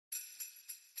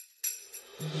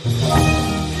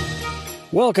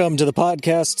Welcome to the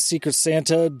podcast Secret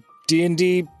Santa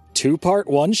D&D 2-part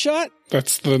one-shot?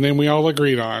 That's the name we all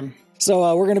agreed on.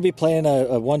 So we're going to be playing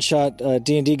a one-shot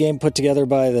D&D game put together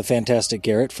by the fantastic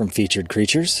Garrett from Featured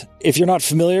Creatures. If you're not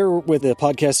familiar with the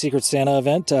podcast Secret Santa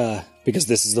event, because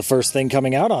this is the first thing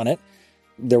coming out on it,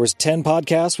 there was 10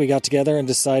 podcasts. We got together and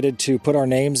decided to put our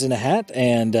names in a hat,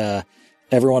 and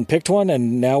everyone picked one,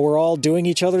 and now we're all doing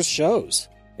each other's shows.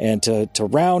 And to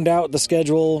round out the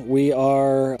schedule, we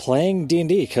are playing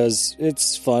D&D because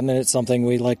it's fun and it's something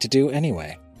we like to do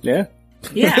anyway. Yeah.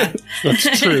 Yeah.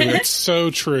 That's true. That's so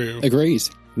true. Agreed.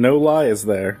 No lies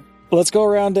there. Let's go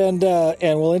around and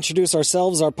we'll introduce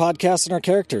ourselves, our podcast, and our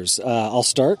characters. I'll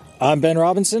start. I'm Ben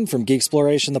Robinson from Geek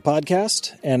Exploration, the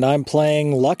podcast, and I'm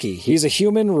playing Lucky. He's a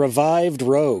human revived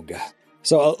rogue.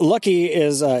 So Lucky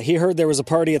is, he heard there was a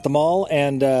party at the mall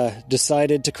and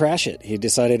decided to crash it. He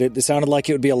decided it sounded like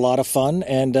it would be a lot of fun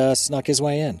and snuck his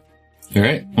way in. All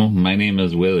right. Well, my name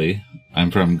is Willie.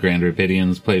 I'm from Grand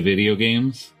Rapidians Play Video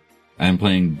Games. I'm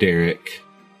playing Derek.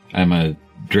 I'm a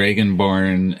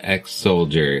Dragonborn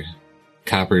ex-soldier.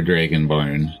 Copper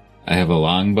Dragonborn. I have a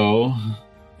longbow.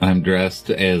 I'm dressed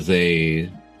as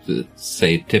a,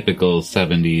 say, typical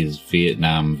 70s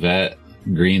Vietnam vet.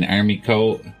 Green army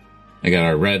coat. I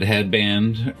got a red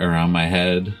headband around my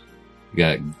head.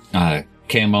 Got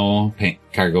camo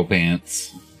cargo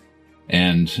pants.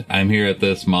 And I'm here at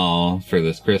this mall for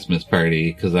this Christmas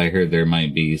party because I heard there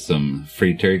might be some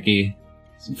free turkey,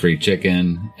 some free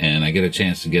chicken, and I get a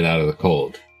chance to get out of the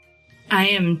cold. I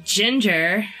am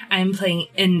Ginger. I'm playing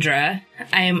Indra.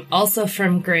 I am also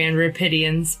from Grand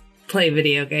Rapidians Play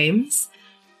Video Games.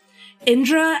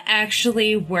 Indra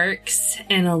actually works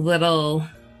in a little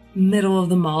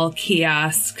middle-of-the-mall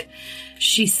kiosk.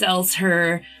 She sells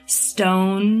her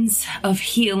stones of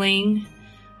healing,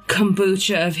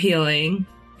 kombucha of healing,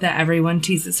 that everyone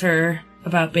teases her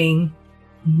about being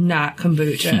not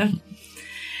kombucha.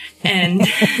 And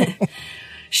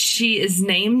she is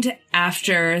named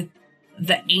after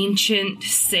the ancient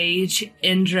sage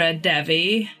Indra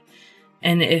Devi.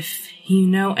 And if you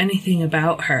know anything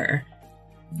about her,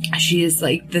 she is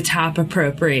like the top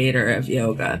appropriator of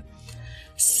yoga.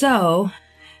 So,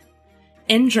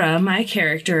 Indra, my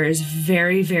character, is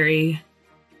very, very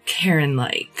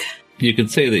Karen-like. You could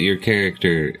say that your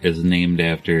character is named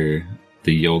after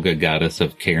the yoga goddess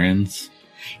of Karens.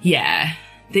 Yeah,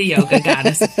 the yoga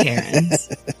goddess of Karens.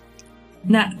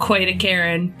 Not quite a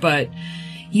Karen, but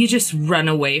you just run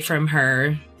away from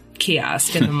her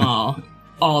kiosk in the mall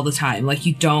all the time. Like,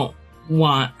 you don't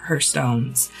want her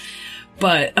stones.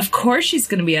 But, of course, she's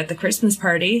going to be at the Christmas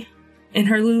party in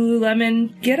her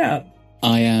Lululemon get-up.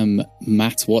 I am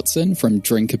Matt Watson from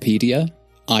Drinkopedia.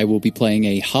 I will be playing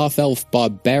a half-elf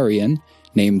barbarian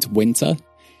named Winter.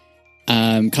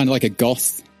 Kind of like a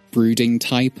goth brooding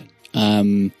type.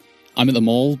 I'm at the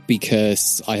mall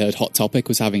because I heard Hot Topic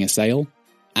was having a sale.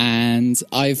 And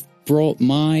I've brought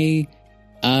my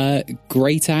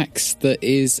great axe that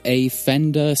is a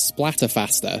Fender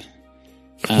Splatterfaster.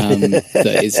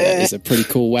 That is a pretty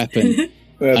cool weapon.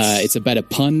 It's a better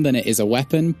pun than it is a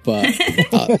weapon, but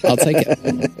I'll take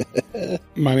it.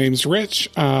 My name's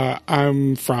Rich.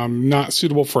 I'm from Not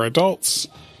Suitable for Adults,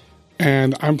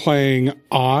 and I'm playing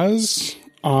Oz.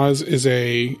 Oz is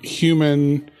a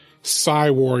human Psy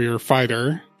warrior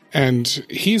fighter, and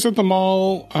he's at the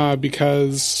mall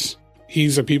because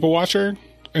he's a people watcher,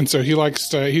 and so he likes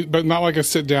to, but not like a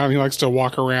sit down, he likes to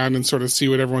walk around and sort of see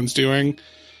what everyone's doing.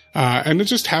 And it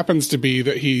just happens to be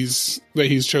that he's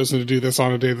chosen to do this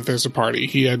on a day that there's a party.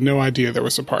 He had no idea there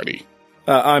was a party.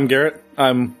 I'm Garrett.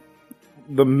 I'm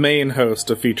the main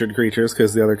host of Featured Creatures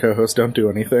because the other co-hosts don't do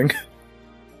anything.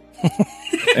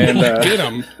 And Get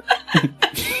him.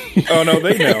 Oh no,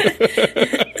 they know.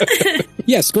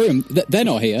 Yeah, screw them. They're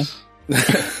not here.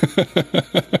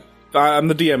 I'm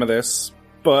the DM of this,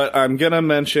 but I'm gonna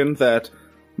mention that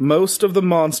most of the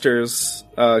monsters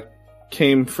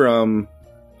came from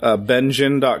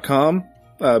Benjin.com,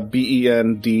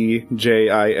 Bendjinn.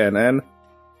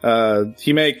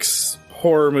 He makes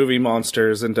horror movie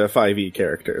monsters into 5e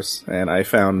characters, and I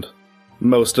found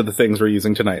most of the things we're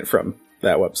using tonight from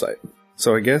that website.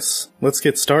 So I guess let's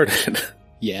get started.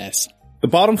 Yes. The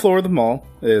bottom floor of the mall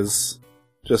is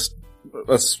just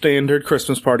a standard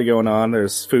Christmas party going on.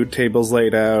 There's food tables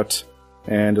laid out,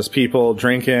 and just people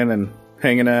drinking and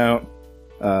hanging out.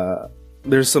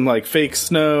 There's some, like, fake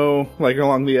snow, like,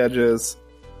 along the edges.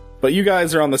 But you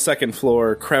guys are on the second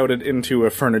floor, crowded into a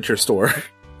furniture store,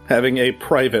 having a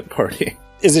private party.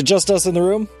 Is it just us in the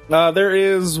room? There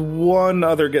is one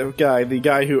other guy, the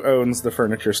guy who owns the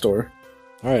furniture store.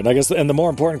 All right, I guess, and the more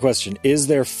important question, is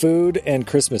there food and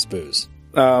Christmas booze?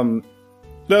 Most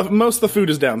of the food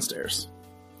is downstairs.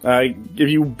 If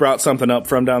you brought something up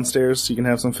from downstairs, you can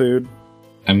have some food.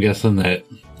 I'm guessing that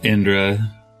Indra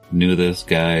knew this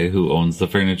guy who owns the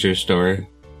furniture store,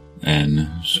 and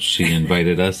she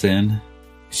invited us in.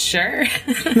 Sure.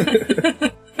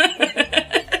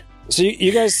 So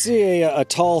you guys see a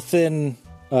tall, thin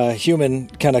human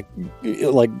kind of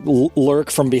like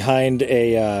lurk from behind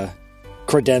a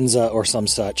credenza or some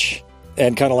such,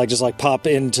 and kind of like just like pop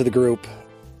into the group.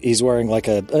 He's wearing like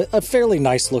a fairly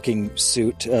nice looking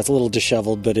suit. It's a little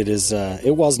disheveled, but it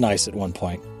was nice at one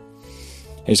point.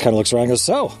 He just kind of looks around and goes,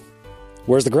 "So,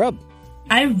 where's the grub?"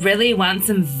 I really want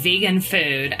some vegan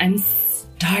food. I'm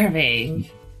starving.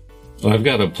 Well, I've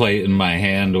got a plate in my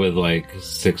hand with like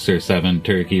 6 or 7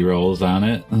 turkey rolls on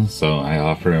it, so I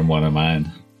offer him one of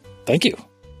mine. Thank you.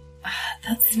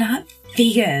 That's not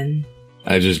vegan.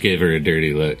 I just gave her a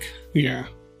dirty look. Yeah.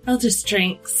 I'll just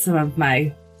drink some of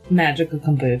my magical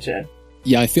kombucha.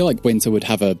 Yeah, I feel like Winter would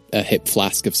have a hip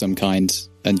flask of some kind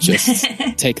and just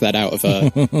take that out of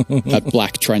a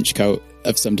black trench coat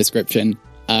of some description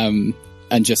and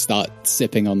just start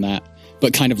sipping on that,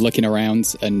 but kind of looking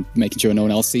around and making sure no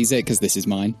one else sees it because this is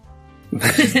mine.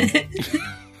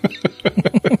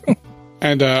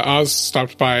 And Oz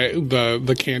stopped by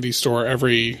the candy store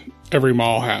every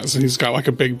mall has, and he's got like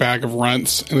a big bag of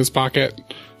runts in his pocket,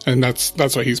 and that's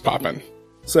what he's popping.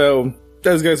 So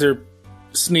those guys are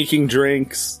sneaking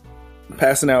drinks,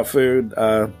 passing out food.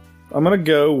 I'm gonna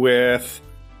go with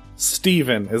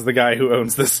Steven is the guy who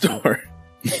owns this store.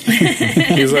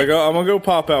 He's like, "Oh, I'm gonna go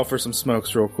pop out for some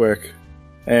smokes real quick,"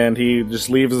 and he just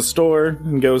leaves the store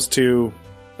and goes to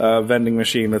a vending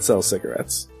machine that sells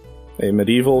cigarettes. A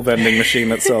medieval vending machine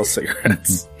that sells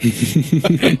cigarettes.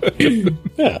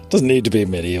 Yeah, doesn't need to be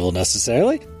medieval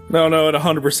necessarily. No, it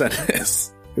 100%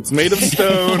 is. It's made of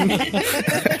stone.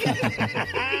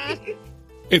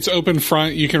 It's open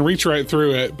front. You can reach right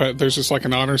through it, but there's just like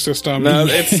an honor system. No,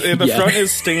 the front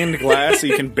is stained glass, so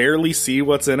you can barely see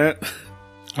what's in it.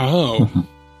 Oh.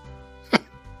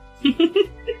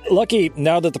 Lucky,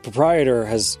 now that the proprietor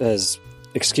has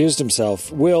excused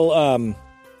himself, will,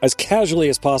 as casually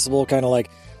as possible, kind of like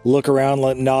look around,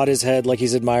 nod his head like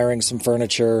he's admiring some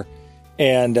furniture,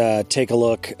 and take a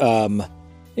look,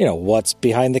 what's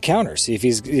behind the counter. See if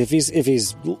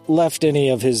he's left any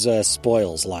of his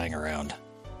spoils lying around.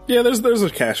 Yeah, there's a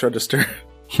cash register.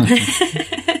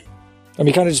 I mean,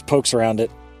 he kind of just pokes around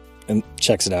it and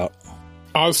checks it out.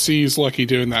 Oz sees Lucky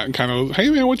doing that and kind of, "Hey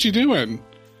man, what you doing?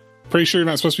 Pretty sure you're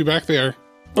not supposed to be back there."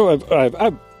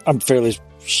 Oh, I'm fairly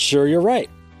sure you're right.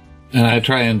 And I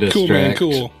try and distract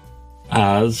Cool.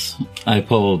 Oz. I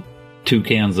pull 2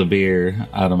 cans of beer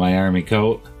out of my army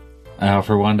coat. I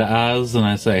offer one to Oz, and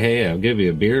I say, "Hey, I'll give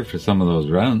you a beer for some of those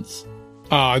runts."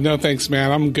 No thanks, man.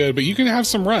 I'm good, but you can have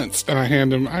some runts. And I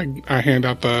hand him, I hand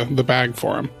out the bag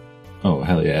for him. Oh,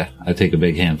 hell yeah. I take a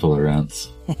big handful of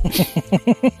runts.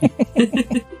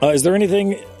 Is there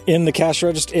anything in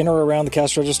or around the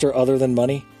cash register other than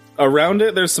money? Around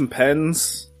it, there's some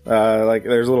pens.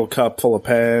 There's a little cup full of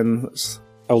pens.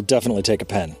 I will definitely take a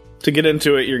pen. To get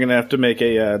into it, you're going to have to make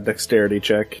a dexterity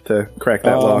check to crack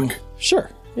that lock. Sure.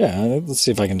 Yeah, let's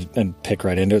see if I can pick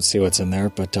right into it, see what's in there.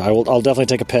 But I'll definitely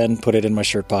take a pen, put it in my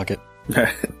shirt pocket.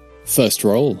 First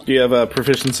roll. Do you have a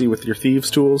proficiency with your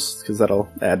thieves' tools? Because that'll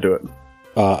add to it.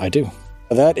 I do.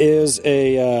 That is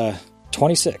a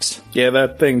 26. Yeah,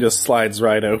 that thing just slides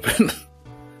right open.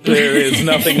 There is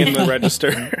nothing in the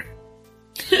register.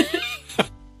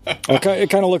 I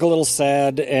kind of look a little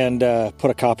sad and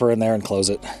put a copper in there and close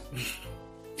it.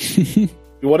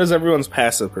 What is everyone's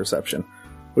passive perception?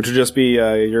 Which would just be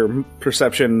your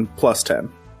perception plus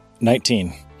 10.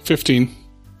 19. 15.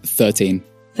 13.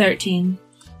 13.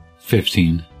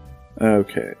 15.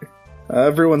 Okay.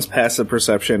 Everyone's passive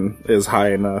perception is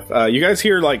high enough. You guys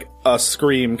hear, like, a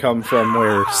scream come from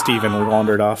where Steven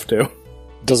wandered off to.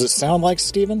 Does it sound like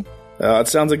Steven? It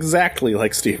sounds exactly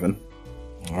like Steven.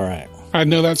 All right. I'd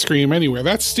know that scream anywhere.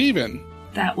 That's Steven.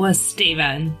 That was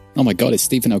Steven. Oh my god, is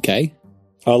Steven okay?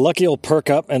 Lucky will perk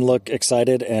up and look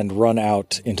excited and run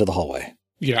out into the hallway.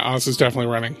 Yeah, Oz is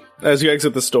definitely running. As you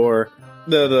exit the store,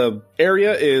 the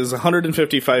area is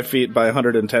 155 feet by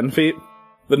 110 feet.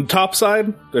 The top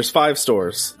side, there's 5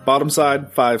 stores. Bottom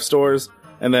side, 5 stores.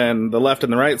 And then the left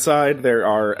and the right side, there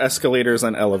are escalators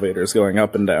and elevators going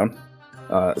up and down.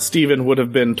 Steven would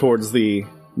have been towards the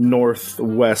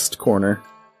northwest corner.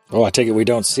 Oh, I take it we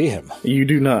don't see him. You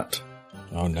do not.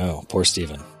 Oh no, poor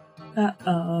Steven.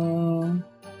 Uh-oh.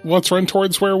 Let's run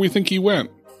towards where we think he went.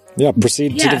 Yeah,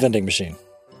 proceed to Yeah. the vending machine.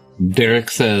 Derek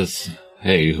says,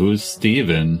 "Hey, who's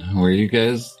Steven?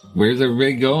 Where's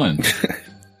everybody going?"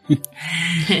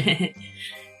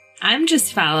 I'm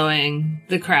just following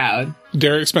the crowd.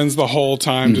 Derek spends the whole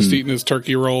time just eating his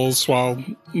turkey rolls while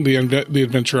the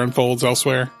adventure unfolds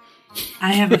elsewhere.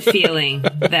 I have a feeling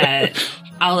that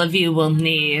all of you will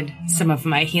need some of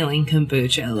my healing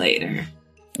kombucha later.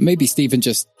 Maybe Stephen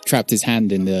just trapped his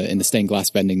hand in the stained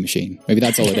glass vending machine. Maybe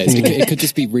that's all it is. It could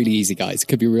just be really easy, guys. It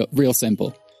could be real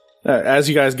simple. As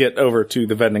you guys get over to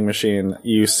the vending machine,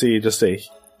 you see just a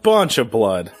bunch of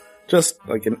blood. Just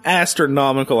like an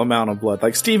astronomical amount of blood.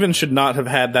 Like, Steven should not have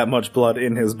had that much blood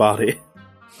in his body.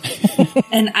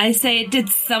 And I say, did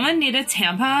someone need a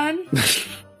tampon?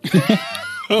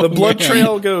 The blood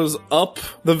trail goes up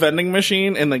the vending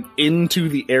machine and like into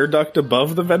the air duct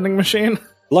above the vending machine.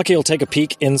 Lucky will take a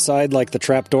peek inside, like the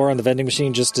trap door on the vending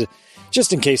machine, just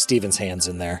in case Steven's hand's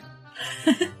in there.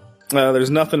 There's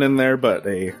nothing in there but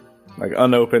a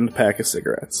unopened pack of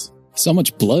cigarettes. So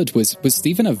much blood. Was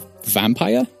Stephen a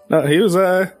vampire? No, he was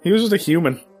just a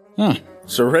human. Huh.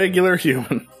 Just a regular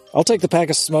human. I'll take the pack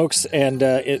of smokes and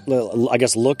I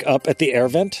guess look up at the air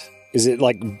vent. Is it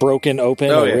like broken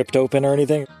open or ripped open or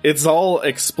anything? It's all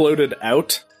exploded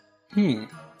out.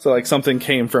 So like something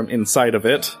came from inside of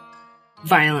it.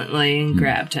 Violently and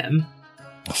grabbed him.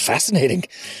 Oh, fascinating.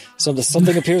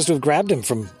 Something appears to have grabbed him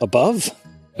from above.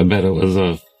 I bet it was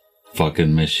a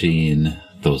fucking machine.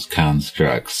 Those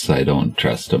constructs, I don't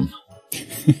trust them.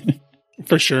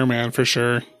 For sure, man, for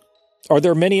sure. Are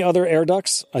there many other air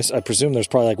ducts? I presume there's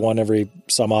probably like one every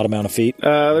some odd amount of feet.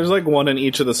 There's like one in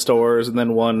each of the stores, and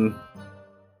then one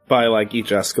by like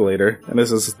each escalator. And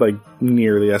this is like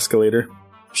near the escalator.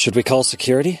 Should we call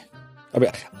security? I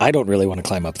mean, I don't really want to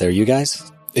climb up there. You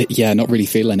guys? Yeah, not really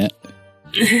feeling it.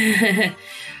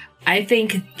 I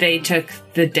think they took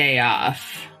the day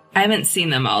off. I haven't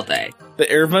seen them all day. The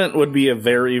air vent would be a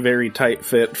very, very tight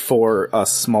fit for a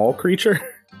small creature.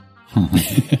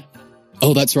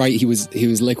 Oh, that's right. He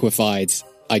was liquefied.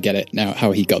 I get it now.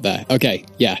 How he got there? Okay,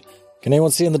 yeah. Can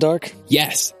anyone see in the dark?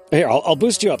 Yes. Here, I'll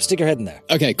boost you up. Stick your head in there.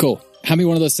 Okay, cool. Hand me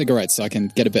one of those cigarettes so I can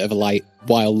get a bit of a light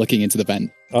while looking into the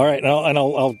vent. All right, and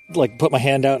I'll like put my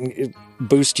hand out and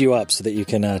boost you up so that you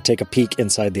can take a peek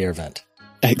inside the air vent.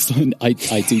 Excellent. I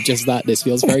do just that. This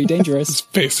feels very dangerous. His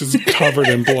face is covered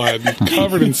in blood.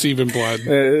 Covered in Steven blood. It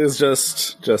is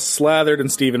just slathered in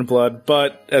Steven blood.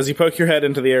 But as you poke your head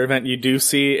into the air vent, you do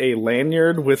see a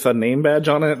lanyard with a name badge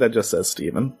on it that just says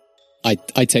Steven. I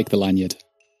take the lanyard.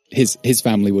 His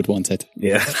family would want it.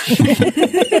 Yeah.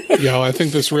 Yo, I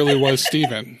think this really was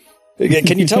Steven.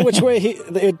 Can you tell which way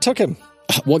it took him?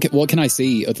 What can I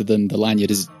see other than the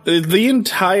lanyard? Is the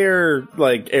entire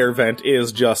air vent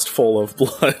is just full of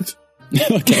blood.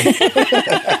 Okay.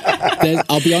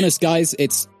 I'll be honest, guys.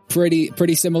 It's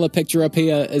pretty similar picture up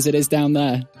here as it is down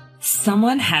there.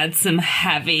 Someone had some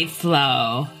heavy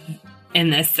flow in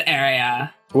this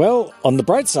area. Well, on the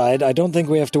bright side, I don't think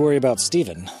we have to worry about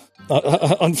Steven.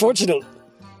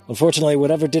 Unfortunately,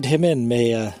 whatever did him in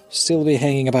may still be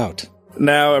hanging about.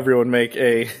 Now everyone make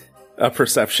a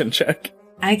perception check.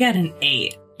 I got an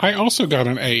 8. I also got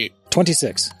an 8.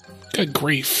 26. Good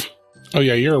grief. Oh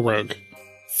yeah, you're a rogue.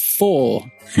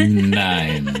 4.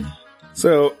 9.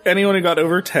 So anyone who got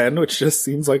over 10, which just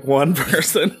seems like one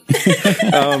person,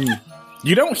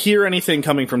 you don't hear anything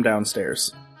coming from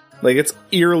downstairs. It's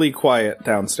eerily quiet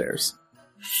downstairs.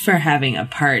 For having a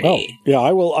party. Oh, yeah,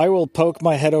 I will poke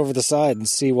my head over the side and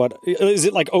see what... Is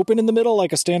it open in the middle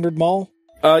like a standard mall?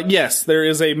 Yes, there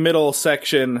is a middle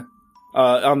section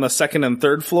on the second and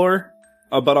third floor,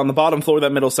 but on the bottom floor,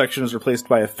 that middle section is replaced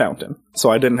by a fountain.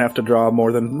 So I didn't have to draw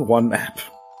more than one map.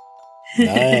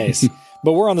 Nice.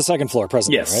 But we're on the second floor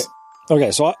presently, yes. Right?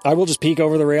 Okay, so I will just peek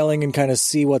over the railing and kind of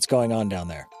see what's going on down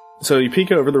there. So you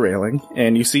peek over the railing,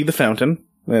 and you see the fountain.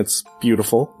 It's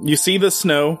beautiful. You see the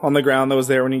snow on the ground that was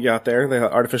there when you got there,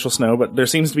 the artificial snow, but there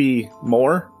seems to be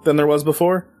more than there was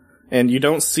before, and you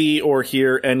don't see or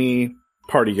hear any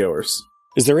partygoers.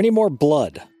 Is there any more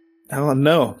blood? Oh,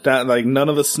 no. None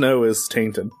of the snow is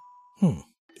tainted.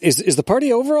 Is the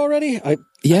party over already?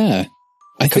 Yeah.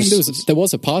 I think there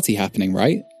was a party happening,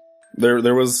 right?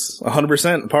 There was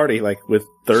 100% party, with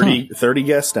 30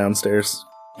 guests downstairs.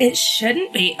 It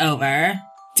shouldn't be over.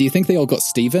 Do you think they all got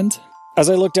Stevened? As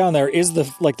I look down there, is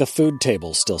the food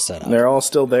table still set up? They're all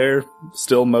still there,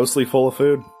 still mostly full of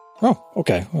food. Oh,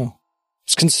 okay. Well,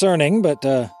 it's concerning, but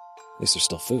at least there's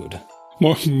still food.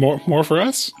 More for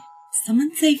us?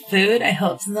 Someone say food? I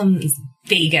hope someone's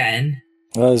vegan.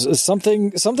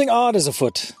 Something odd is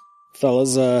afoot,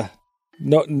 fellas.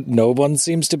 No one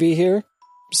seems to be here.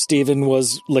 Steven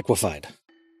was liquefied.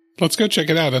 Let's go check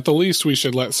it out. At the least, we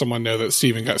should let someone know that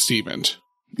Steven got Stevened.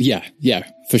 Yeah,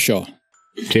 for sure.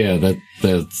 Yeah,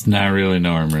 that's not really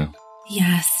normal.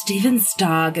 Yeah, Steven's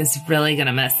dog is really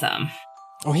gonna miss him.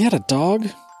 Oh, he had a dog?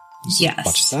 Yes.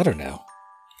 Much sadder now.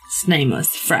 His name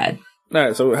was Fred.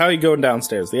 Alright, so how are you going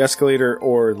downstairs? The escalator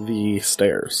or the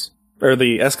stairs? Or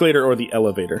the escalator or the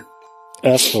elevator?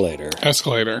 Escalator.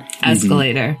 Escalator.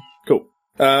 Escalator. Cool.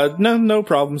 No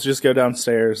problems. Just go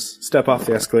downstairs, step off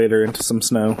the escalator into some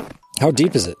snow. How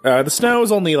deep is it? The snow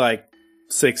is only like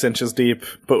 6 inches deep,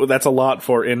 but that's a lot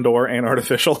for indoor and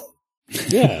artificial.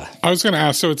 Yeah. I was going to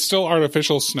ask, so it's still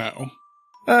artificial snow?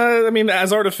 I mean,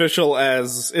 as artificial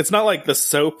as... It's not like the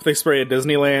soap they spray at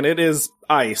Disneyland. It is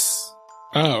ice.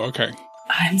 Oh, okay.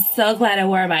 I'm so glad I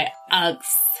wore my Uggs.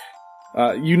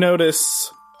 You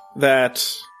notice that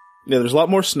there's a lot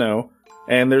more snow,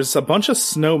 and there's a bunch of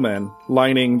snowmen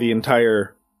lining the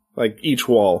entire, like, each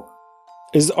wall.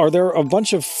 Are there a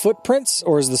bunch of footprints,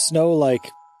 or is the snow, like,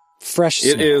 fresh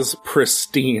snow? It is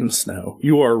pristine snow.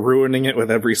 You are ruining it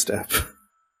with every step.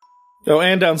 Oh,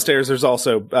 and downstairs there's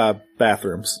also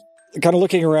bathrooms. Kind of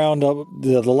looking around,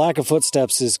 the lack of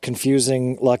footsteps is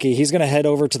confusing Lucky. He's going to head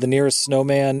over to the nearest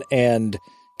snowman and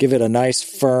give it a nice,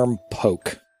 firm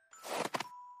poke.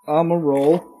 I'm gonna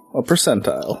roll a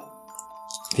percentile.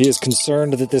 He is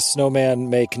concerned that this snowman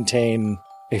may contain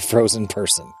a frozen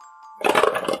person.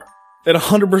 It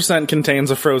 100%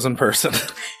 contains a frozen person.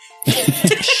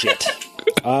 Shit.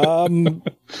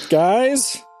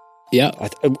 Guys? Yeah.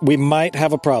 We might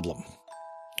have a problem.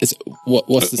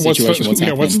 What's the situation? What's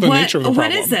happening? What's the nature of the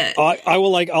problem? What is it?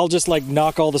 I'll just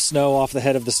knock all the snow off the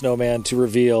head of the snowman to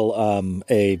reveal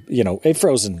a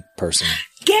frozen person.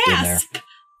 Gasp!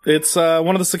 It's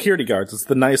one of the security guards. It's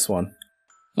the nice one.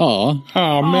 Oh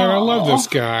man, I love this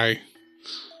guy.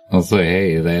 I'll say,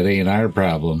 hey, that ain't our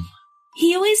problem.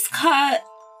 He always caught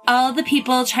all the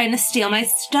people trying to steal my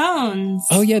stones.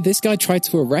 Oh yeah, this guy tried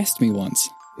to arrest me once.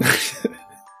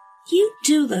 You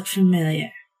do look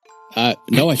familiar.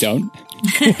 No, I don't.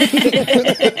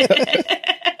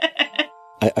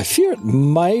 I fear it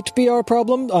might be our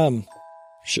problem.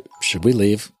 Should we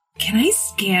leave? Can I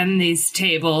scan these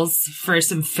tables for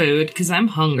some food? Because I'm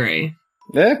hungry.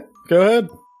 Yeah, go ahead.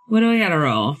 What do I gotta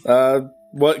roll?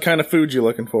 What kind of food you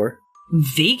looking for?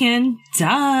 Vegan,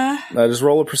 duh. Just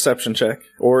roll a perception check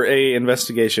or a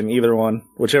investigation, either one,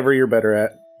 whichever you're better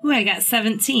at. Ooh, I got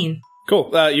 17.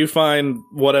 Cool. You find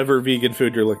whatever vegan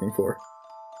food you're looking for.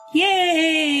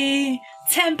 Yay!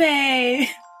 Tempeh!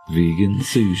 Vegan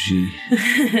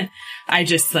sushi. I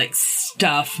just,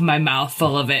 stuff my mouth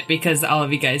full of it because all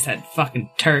of you guys had fucking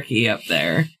turkey up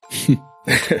there.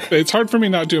 It's hard for me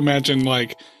not to imagine,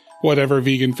 whatever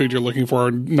vegan food you're looking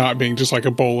for not being just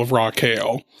a bowl of raw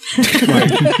kale. I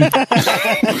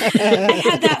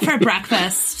had that for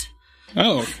breakfast.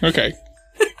 Oh, okay.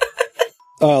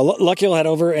 Lucky will head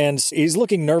over, and he's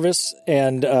looking nervous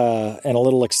and a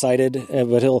little excited,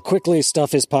 but he'll quickly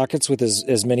stuff his pockets with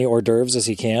as many hors d'oeuvres as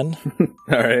he can.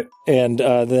 All right. And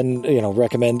then,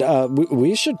 recommend,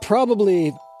 we should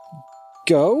probably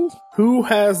go? Who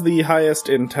has the highest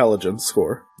intelligence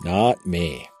score? Not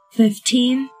me.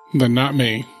 15? Then not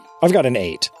me. I've got an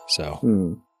 8,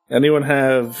 so. Anyone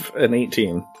have an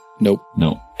 18? Nope.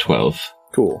 No, 12.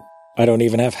 Cool. I don't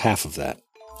even have half of that.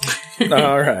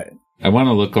 All right. I want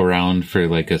to look around for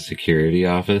a security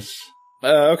office.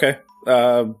 Okay.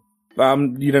 You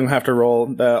don't have to roll.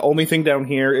 The only thing down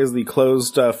here is the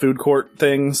closed food court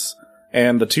things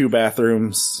and the 2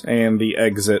 bathrooms and the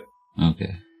exit.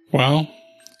 Okay. Well,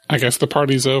 I guess the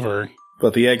party's over.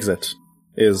 But the exit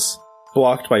is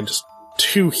blocked by just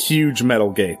 2 huge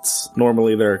metal gates.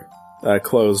 Normally they're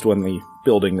closed when the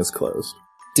building is closed.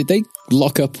 Did they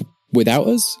lock up without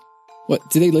us? What,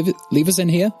 did they leave us in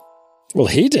here? Well,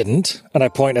 he didn't. And I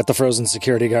point at the frozen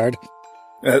security guard.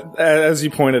 As you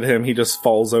point at him, he just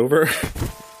falls over.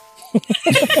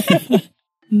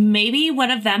 Maybe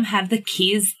one of them had the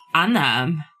keys on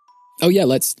them. Oh yeah,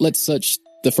 let's search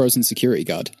the frozen security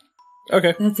guard.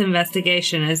 Okay. That's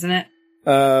investigation, isn't it?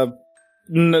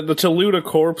 To loot a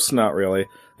corpse, not really.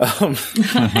 The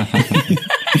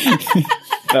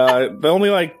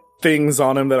only things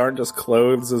on him that aren't just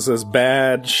clothes is his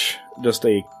badge, just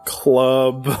a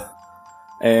club,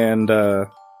 and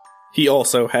he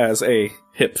also has a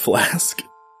hip flask.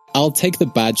 I'll take the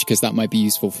badge because that might be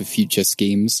useful for future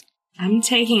schemes. I'm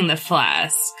taking the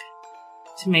flask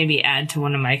to maybe add to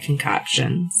one of my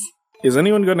concoctions. Is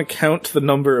anyone going to count the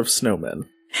number of snowmen?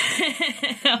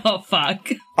 Oh, fuck.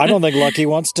 I don't think Lucky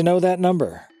wants to know that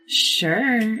number.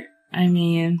 Sure. I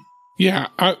mean...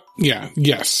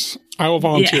 Yes. I will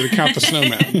volunteer to count the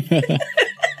snowmen.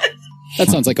 That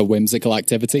sounds like a whimsical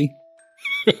activity.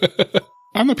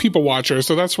 I'm the people watcher,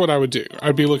 so that's what I would do.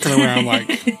 I'd be looking around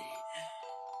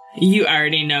You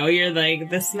already know you're like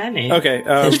this many. Okay,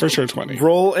 That's for sure 20.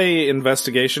 roll a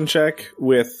investigation check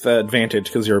with advantage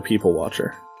because you're a people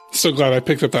watcher. So glad I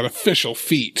picked up that official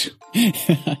feat.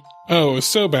 Oh, it was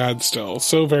so bad still.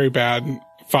 So very bad.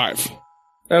 5.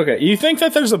 Okay, you think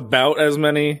that there's about as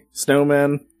many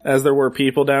snowmen as there were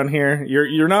people down here?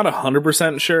 You're not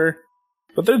 100% sure,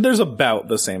 but there's about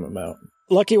the same amount.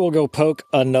 Lucky will go poke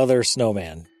another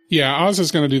snowman. Yeah, Oz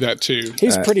is going to do that too.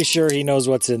 He's pretty sure he knows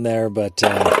what's in there, but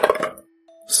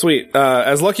Sweet.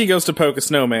 As Lucky goes to poke a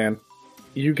snowman,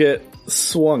 you get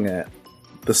swung at.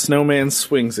 The snowman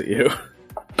swings at you.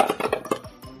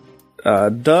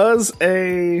 Does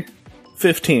a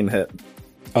 15 hit?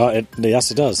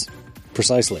 yes, it does.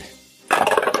 Precisely.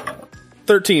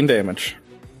 13 damage.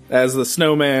 As the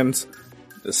snowman's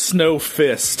snow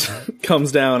fist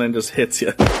comes down and just hits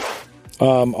you.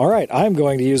 All right, I'm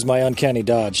going to use my uncanny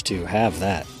dodge to have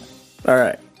that.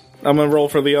 Alright. I'm gonna roll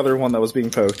for the other one that was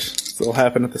being poked. It'll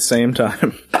happen at the same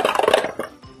time.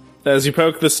 As you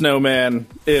poke the snowman,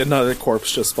 another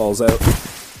corpse just falls out.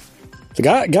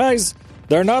 The guys,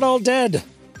 they're not all dead.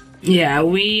 Yeah,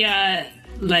 we,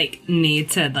 need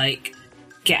to,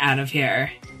 get out of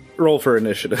here. Roll for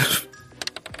initiative.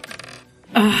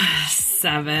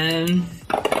 7.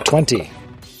 20.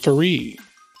 3.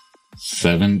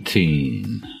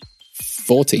 17.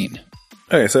 14.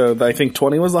 Okay, so I think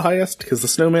 20 was the highest, because the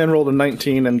snowman rolled a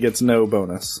 19 and gets no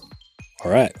bonus.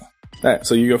 All right. Alright,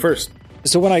 so you go first.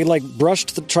 So when I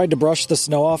tried to brush the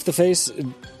snow off the face,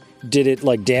 did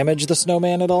it damage the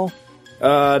snowman at all?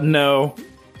 No.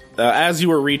 As you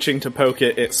were reaching to poke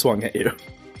it, it swung at you.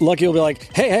 Lucky will be like,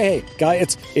 hey, guy,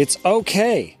 it's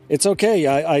okay. It's okay.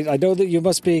 I know that you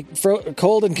must be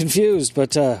cold and confused,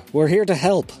 but we're here to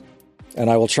help. And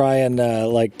I will try and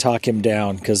talk him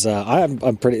down because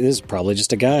I'm pretty. This is probably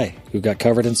just a guy who got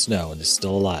covered in snow and is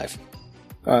still alive.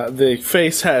 The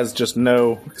face has just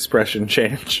no expression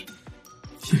change.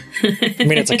 I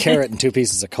mean, it's a carrot and 2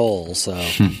 pieces of coal, so.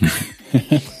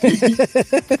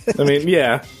 I mean,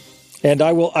 yeah. And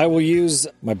I will use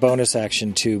my bonus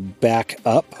action to back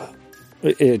up,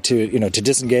 to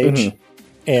disengage,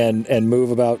 and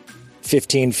move about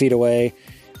 15 feet away,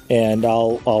 and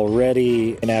I'll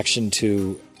ready an action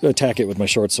to attack it with my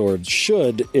short sword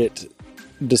should it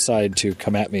decide to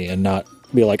come at me and not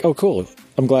be like, oh, cool,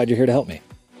 I'm glad you're here to help me.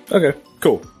 Okay,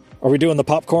 cool. Are we doing the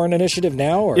popcorn initiative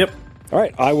now? Or? Yep. All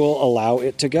right, I will allow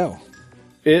it to go.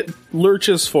 It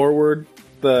lurches forward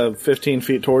the 15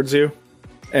 feet towards you,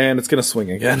 and it's going to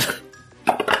swing again.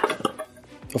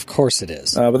 Of course it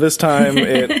is. But this time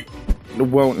it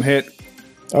won't hit.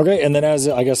 Okay, and then as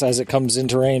it comes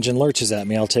into range and lurches at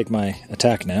me, I'll take my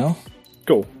attack now.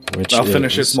 Cool. Which I'll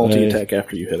finish is its multi-attack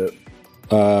after you hit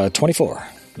it. 24.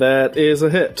 That is a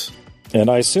hit. And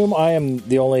I assume I am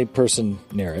the only person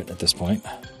near it at this point.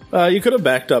 You could have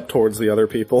backed up towards the other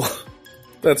people.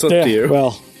 That's up to you.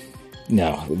 Well,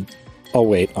 no. I'll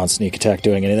wait on sneak attack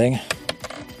doing anything.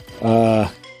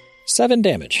 7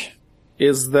 damage.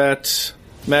 Is that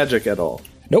magic at all?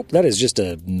 Nope, that is just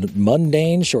a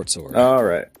mundane short sword.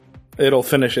 Alright. It'll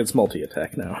finish its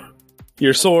multi-attack now.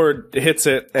 Your sword hits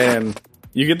it, and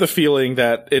you get the feeling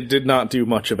that it did not do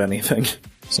much of anything.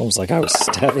 It's almost like I was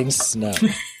stabbing snow.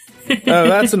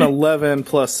 That's an 11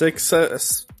 plus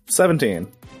 6, 17.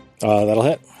 That'll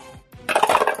hit.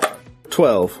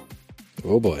 12.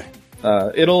 Oh boy.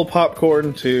 It'll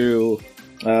popcorn to...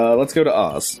 let's go to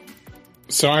Oz.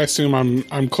 So I assume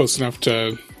I'm close enough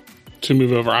to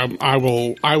move over. I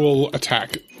will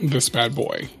attack this bad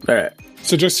boy. Alright.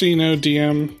 So just so you know,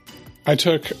 DM, I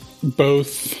took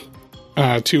both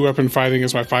 2-weapon fighting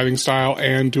as my fighting style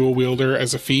and dual wielder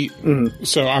as a feat. Mm-hmm.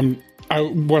 So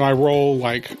when I roll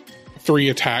 3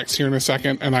 attacks here in a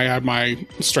second and I add my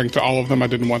strength to all of them, I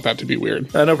didn't want that to be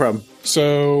weird. No problem.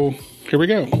 So here we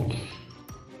go.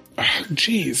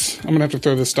 Jeez, I'm gonna have to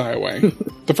throw this die away.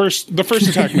 The first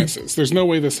attack misses. There's no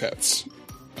way this hits.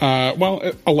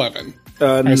 11.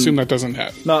 I assume that doesn't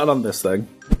hit. Not on this thing.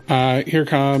 Here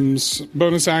comes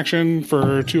bonus action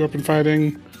for 2-weapon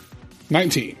fighting.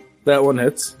 19. That one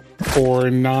hits. For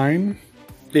 9.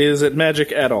 Is it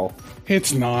magic at all?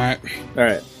 It's not.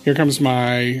 Alright. Here comes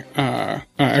my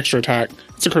extra attack.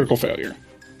 It's a critical failure.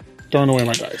 Throwing away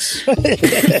my dice.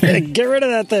 Get rid of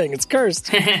that thing. It's cursed.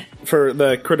 For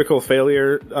the critical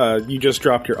failure, you just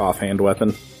dropped your offhand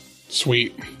weapon.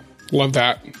 Sweet. Love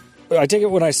that. I take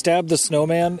it when I stabbed the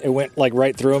snowman, it went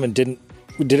right through him and did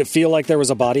it feel like there was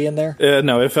a body in there?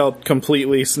 No, it felt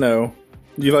completely snow.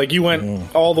 You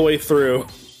went all the way through.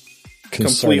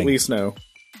 Concerning. Completely snow.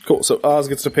 Cool, so Oz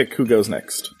gets to pick who goes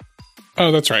next.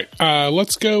 Oh, that's right.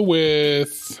 Let's go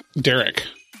with Derek.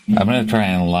 I'm going to try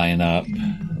and line up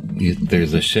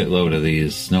There's a shitload of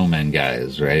these snowmen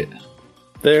guys, right?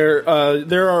 There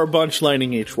are a bunch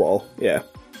lining each wall. Yeah.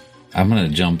 I'm gonna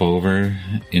jump over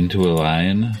into a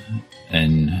line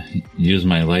and use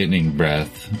my lightning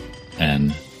breath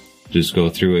and just go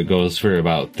through. It goes for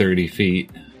about 30 feet.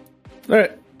 All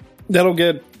right. That'll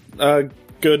get a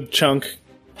good chunk.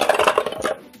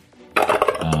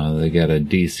 They got a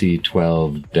DC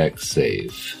 12 dex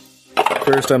save.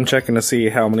 First, I'm checking to see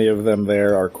how many of them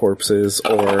there are corpses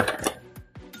or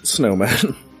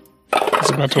snowmen. I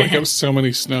was about to wake up so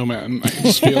many snowmen. I can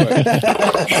just feel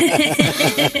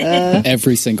it.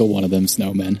 Every single one of them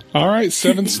snowmen. All right,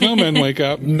 7 snowmen wake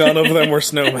up. None of them were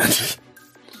snowmen.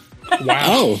 Wow.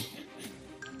 Oh!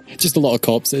 Just a lot of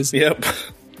corpses. Yep.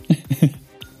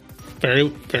 Very,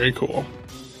 very cool.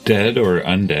 Dead or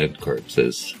undead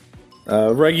corpses?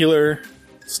 Regular,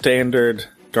 standard,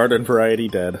 garden variety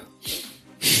dead.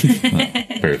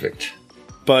 Perfect.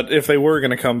 But if they were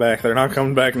going to come back, they're not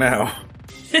coming back now.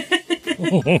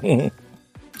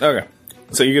 Okay.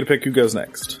 So you get to pick who goes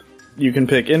next. You can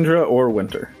pick Indra or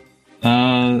Winter.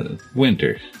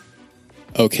 Winter.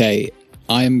 Okay,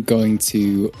 I'm going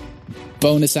to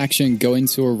bonus action go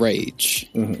into a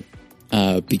rage.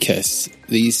 Because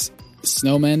these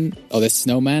snowmen, this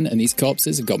snowman and these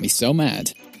corpses have got me so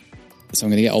mad. So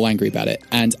I'm going to get all angry about it.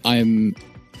 And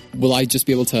will I just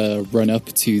be able to run up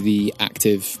to the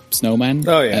active snowman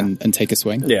and take a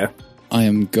swing? Yeah. I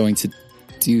am going to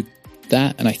do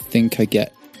that, and I think I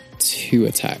get 2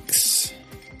 attacks.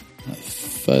 The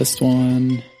first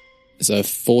one is a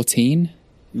 14.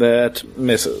 That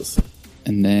misses.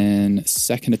 And then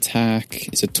second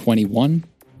attack is a 21.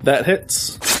 That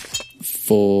hits.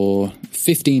 For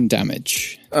 15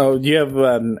 damage. Oh, you have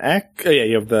an axe? Oh, yeah,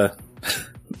 you have the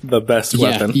best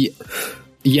weapon.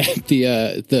 Yeah,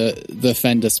 the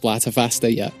Fender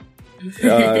Splatterfaster, yeah.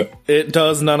 It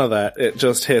does none of that. It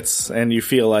just hits, and you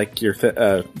feel like your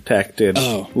attack did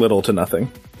little to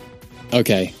nothing.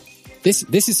 Okay. This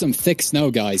is some thick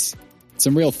snow, guys.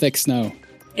 Some real thick snow.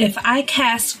 If I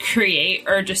cast Create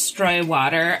or Destroy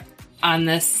Water on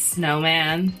this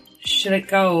snowman, should it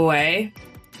go away?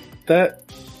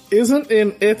 That isn't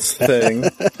in its thing,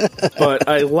 but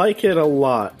I like it a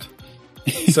lot.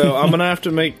 So I'm gonna have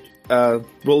to make...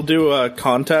 we'll do a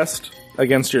contest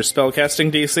against your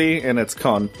spellcasting DC, and it's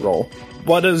con roll.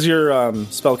 What is your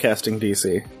spellcasting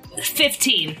DC?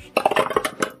 15.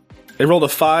 It rolled a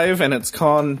 5, and its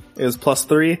con is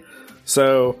 +3,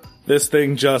 so this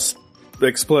thing just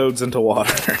explodes into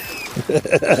water.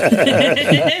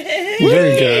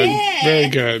 Very good. Very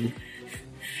good.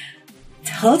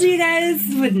 Told you guys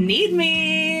would need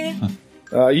me.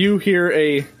 You hear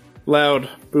a loud,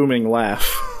 booming laugh.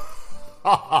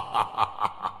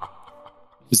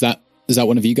 Is that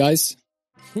one of you guys?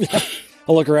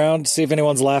 I'll look around, see if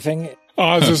anyone's laughing.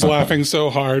 Oz is laughing so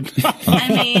hard. I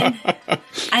mean,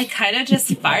 I kind of just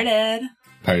farted.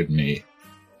 Pardon me.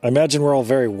 I imagine we're all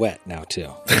very wet now,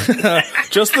 too.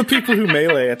 Just the people who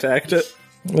melee attacked it.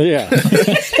 Yeah.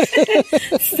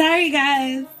 Sorry,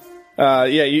 guys.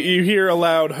 You hear a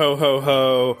loud ho ho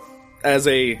ho as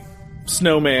a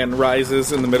snowman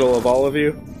rises in the middle of all of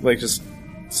you, like just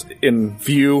in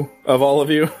view of all of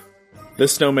you.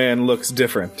 This snowman looks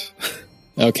different.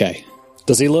 Okay.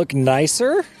 Does he look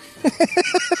nicer?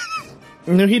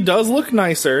 No, he does look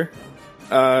nicer.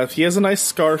 He has a nice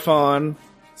scarf on.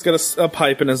 He's got a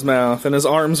pipe in his mouth, and his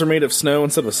arms are made of snow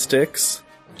instead of sticks.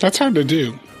 That's hard to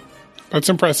do. That's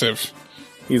impressive.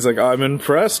 He's like, I'm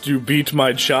impressed you beat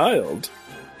my child.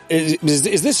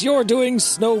 Is this your doing,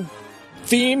 Snow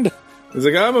Fiend? He's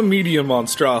like, I'm a medium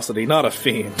monstrosity, not a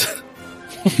fiend.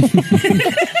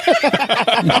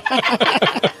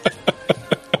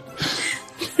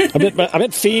 I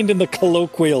meant fiend in the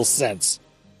colloquial sense.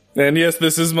 And yes,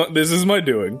 this is my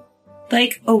doing.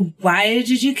 Like, why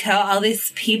did you kill all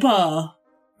these people?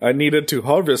 I needed to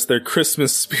harvest their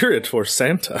Christmas spirit for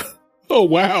Santa. Oh,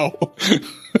 wow.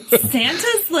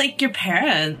 Santa's like your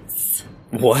parents.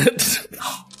 What?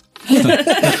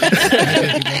 The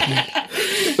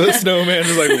snowman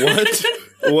is like, what?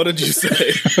 What did you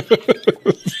say?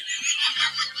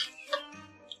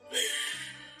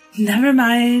 Never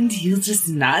mind, you'll just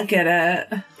not get it.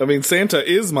 I mean, Santa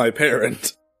is my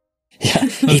parent. Yeah,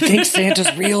 he thinks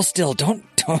Santa's real still. Don't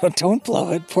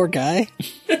blow it, poor guy.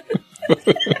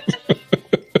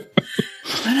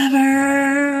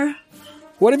 Whatever.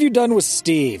 What have you done with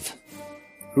Steve?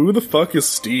 Who the fuck is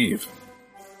Steve?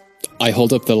 I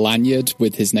hold up the lanyard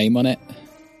with his name on it,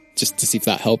 just to see if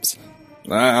that helps.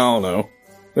 I don't know.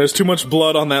 There's too much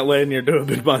blood on that lanyard to have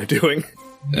been my doing.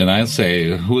 And I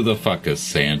say, who the fuck is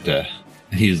Santa?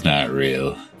 He's not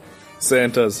real.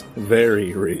 Santa's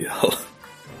very real.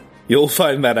 You'll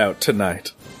find that out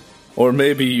tonight. Or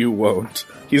maybe you won't.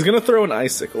 He's gonna throw an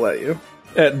icicle at you.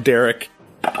 At Derek.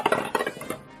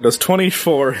 Does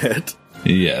 24 hit?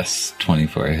 Yes,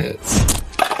 24 hits.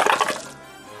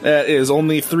 That is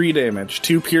only 3 damage.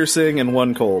 2 piercing and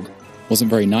 1 cold. Wasn't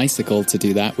very nice-ical to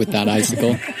do that with that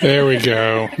icicle. There we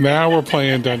go. Now we're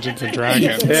playing Dungeons and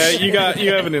Dragons. Yeah,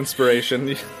 you have an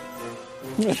inspiration.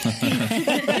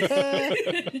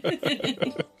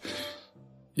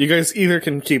 You guys either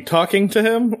can keep talking to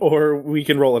him, or we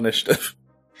can roll initiative.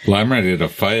 Well, I'm ready to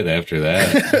fight after that.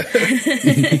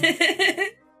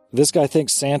 This guy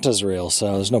thinks Santa's real,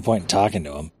 so there's no point in talking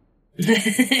to him.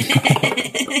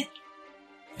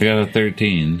 I got a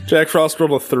 13. Jack Frost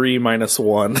rolled a 3 minus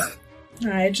 1.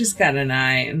 I just got a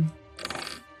 9.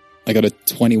 I got a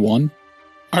 21.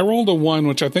 I rolled a 1,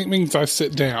 which I think means I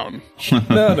sit down.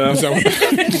 No. Is that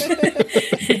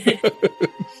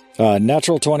what-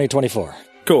 Natural 20, 24.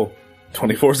 Cool.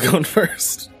 24's going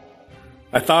first.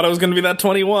 I thought it was going to be that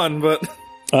 21, but...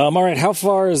 All right, how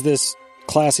far is this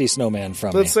classy snowman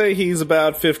from Let's me? say he's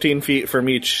about 15 feet from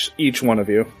each one of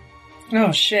you.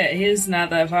 Oh shit, he's not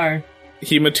that far.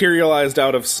 He materialized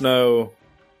out of snow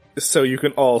so you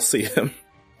can all see him.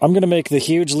 I'm going to make the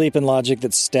huge leap in logic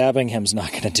that stabbing him's not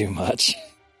going to do much.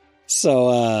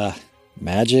 So,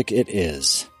 magic it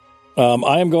is.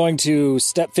 I am going to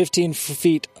step 15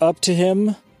 feet up to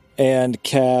him and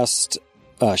cast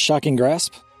Shocking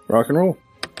Grasp. Rock and roll.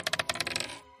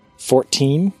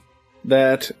 14.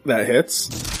 That hits.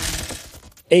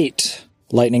 8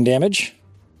 lightning damage.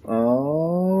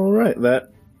 Alright,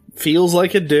 that feels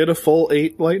like it did a full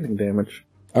 8 lightning damage.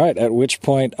 All right, at which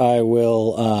point I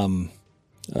will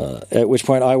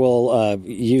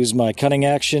use my cunning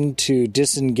action to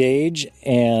disengage,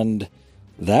 and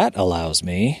that allows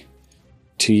me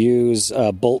to use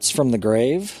bolts from the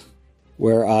grave,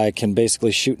 where I can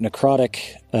basically shoot a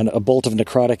bolt of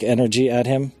necrotic energy at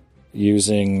him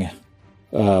using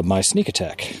my sneak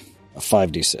attack, a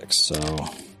 5d6.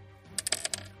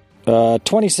 So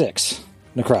 26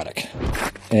 necrotic.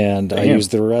 And I use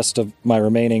the rest of my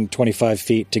remaining 25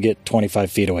 feet to get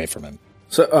 25 feet away from him.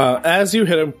 So, as you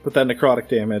hit him with that necrotic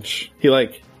damage, he,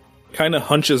 kind of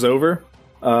hunches over.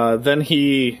 Then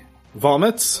he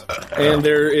vomits, and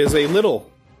there is a little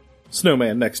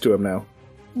snowman next to him now.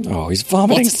 Oh, he's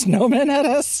vomiting snowmen at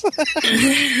us?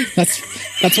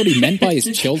 That's what he meant by his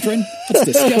children? That's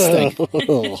disgusting.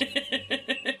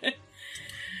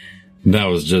 That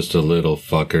was just a little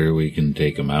fucker. We can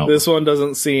take him out. This one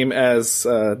doesn't seem as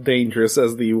dangerous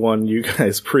as the one you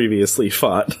guys previously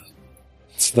fought.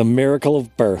 It's the miracle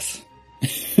of birth.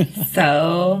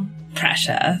 So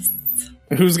precious.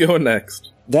 Who's going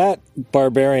next? That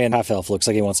barbarian half-elf looks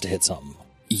like he wants to hit something.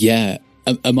 Yeah.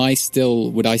 Would I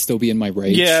still be in my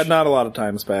rage? Yeah, not a lot of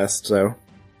time's passed, so...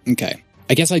 Okay.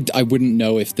 I guess I wouldn't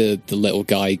know if the little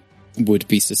guy would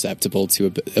be susceptible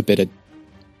to a bit of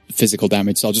physical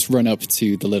damage, so I'll just run up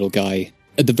to the little guy.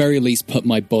 At the very least, put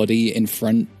my body in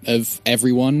front of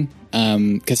everyone,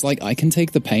 because I can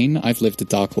take the pain. I've lived a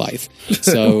dark life,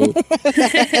 so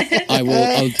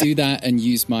I'll do that and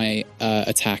use my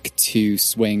attack to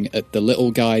swing at the little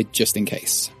guy just in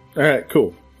case. Alright,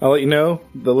 cool. I'll let you know,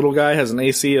 the little guy has an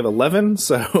AC of 11,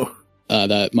 so...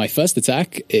 My first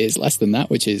attack is less than that,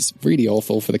 which is really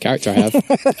awful for the character I have.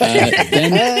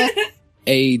 Then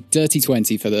a dirty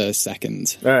 20 for the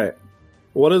second. Alright.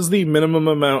 What is the minimum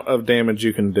amount of damage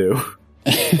you can do?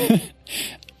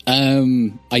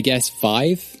 I guess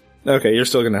 5. Okay, you're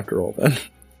still gonna have to roll then.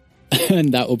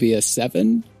 And that will be a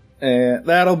 7. And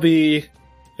that'll be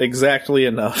exactly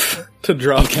enough to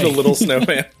drop the little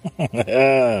snowman.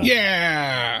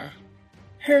 Yeah!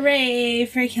 Hooray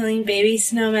for killing baby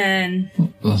snowmen.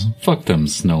 Fuck them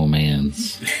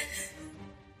snowmans.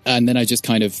 And then I just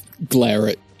kind of glare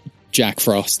at Jack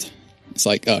Frost. It's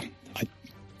like, I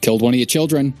killed one of your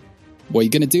children. What are you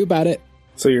going to do about it?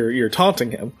 So you're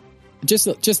taunting him. Just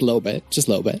a little bit. Just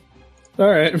a little bit. All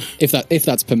right. If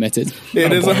that's permitted.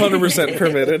 It is 100%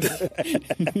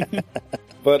 permitted.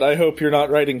 But I hope you're not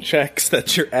writing checks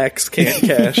that your ex can't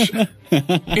cash.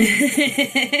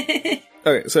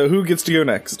 Okay, so who gets to go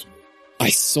next? I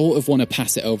sort of want to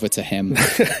pass it over to him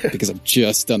because I've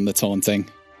just done the taunting.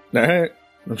 All right.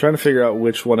 I'm trying to figure out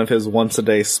which one of his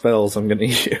once-a-day spells I'm going to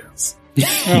use.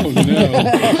 Oh,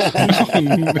 no. Oh,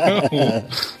 no.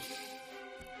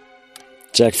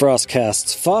 Jack Frost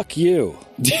casts Fuck You.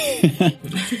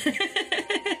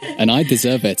 And I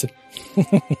deserve it.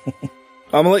 I'm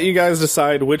going to let you guys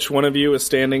decide which one of you is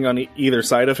standing on either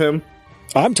side of him.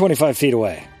 I'm 25 feet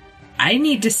away. I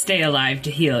need to stay alive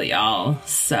to heal y'all,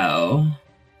 so...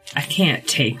 I can't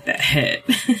take that hit.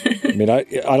 I mean, I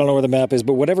don't know where the map is,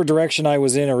 but whatever direction I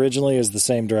was in originally is the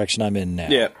same direction I'm in now.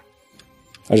 Yeah,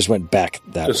 I just went back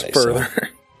that way. just further. So.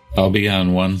 I'll be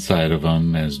on one side of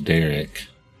him as Derek.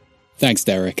 Thanks,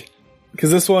 Derek. Because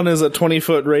this one is a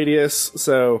 20-foot radius,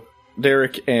 so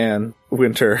Derek and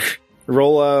Winter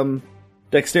roll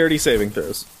dexterity saving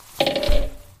throws.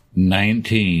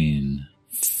 19.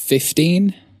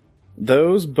 15?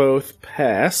 Those both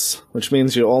pass, which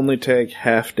means you only take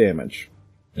half damage.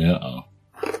 Uh-oh.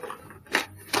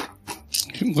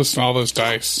 Listen to all those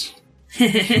dice.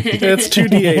 It's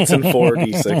 2d8s and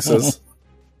 4d6s.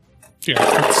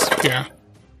 Yeah.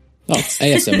 Oh,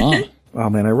 ASMR. Oh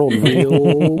man, I rolled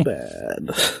real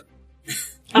bad.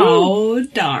 Oh,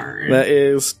 darn. That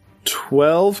is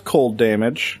 12 cold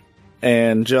damage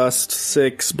and just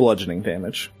 6 bludgeoning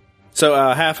damage. So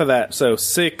half of that, so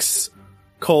 6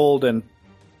 cold and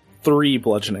 3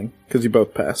 bludgeoning, because you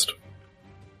both passed.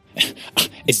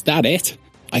 Is that it?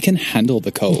 I can handle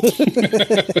the cold.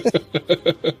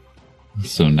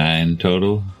 So 9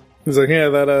 total. He's like,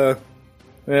 that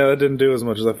didn't do as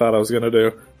much as I thought I was going to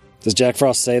do. Does Jack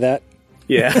Frost say that?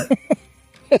 Yeah.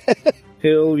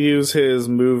 He'll use his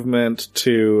movement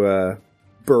to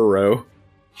burrow.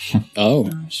 Oh.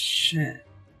 Oh, shit.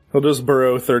 He'll just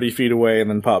burrow 30 feet away and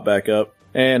then pop back up.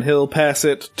 And he'll pass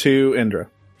it to Indra.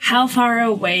 How far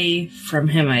away from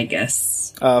him, I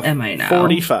guess, am I now?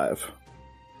 45.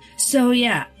 So,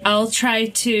 yeah, I'll try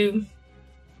to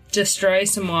destroy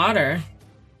some water.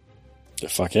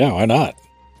 Fuck yeah, why not?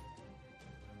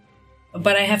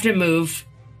 But I have to move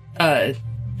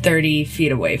 30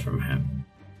 feet away from him.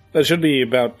 That should be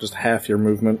about just half your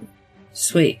movement.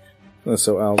 Sweet.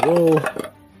 So I'll roll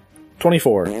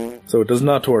 24. So it does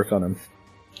not work on him.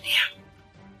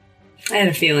 I had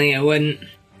a feeling it wouldn't.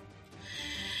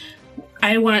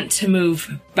 I want to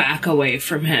move back away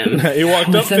from him. He walked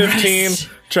up with the 15, rest.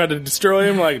 tried to destroy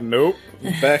him, like, nope.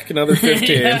 Back another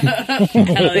 15.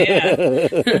 Hell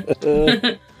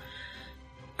yeah.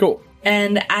 Cool.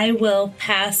 And I will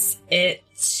pass it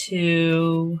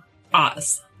to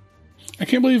Oz. I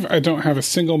can't believe I don't have a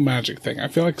single magic thing. I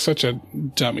feel like such a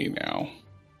dummy now.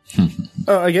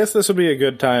 I guess this would be a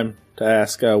good time to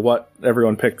ask what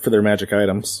everyone picked for their magic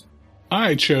items.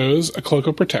 I chose a cloak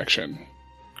of protection.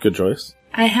 Good choice.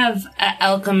 I have an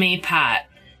alchemy pot.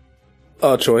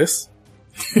 Choice.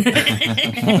 You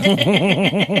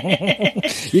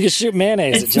can shoot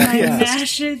mayonnaise at It's Jack my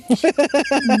Frost.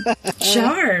 mashed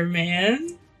jar, man.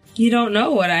 You don't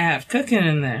know what I have cooking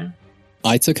in there.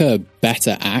 I took a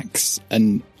better axe,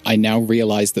 and I now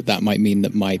realize that might mean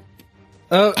that my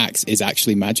axe is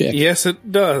actually magic. Yes,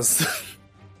 it does.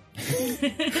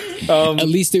 At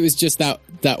least it was just that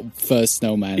first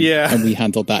snowman. Yeah. And we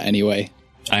handled that anyway.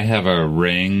 I have a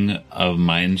ring of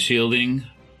mind shielding.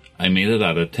 I made it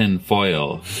out of tin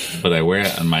foil, but I wear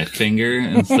it on my finger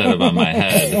instead of on my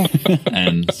head.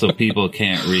 And so people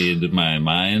can't read my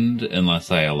mind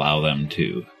unless I allow them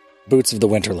to. Boots of the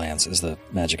Winterlands is the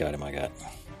magic item I got.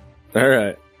 All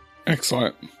right.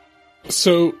 Excellent.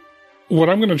 So, what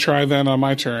I'm going to try then on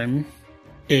my turn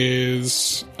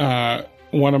is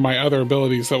one of my other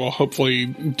abilities that will hopefully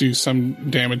do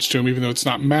some damage to him, even though it's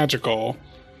not magical.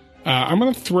 I'm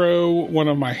going to throw one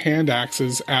of my hand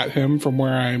axes at him from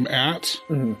where I'm at.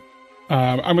 Mm-hmm.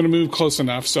 I'm going to move close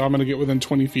enough, so I'm going to get within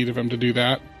 20 feet of him to do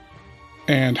that.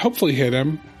 And hopefully hit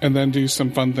him, and then do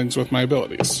some fun things with my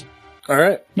abilities. All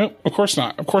right. Nope, of course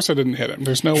not. Of course I didn't hit him.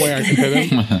 There's no way I can hit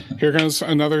him. Here goes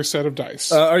another set of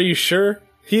dice. Are you sure?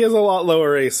 He has a lot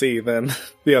lower AC than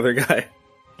the other guy.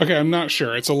 Okay, I'm not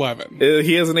sure. It's 11.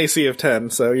 He has an AC of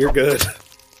 10, so you're good.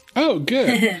 Oh,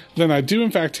 good. Then I do, in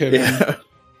fact, hit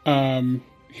him.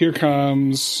 Here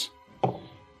comes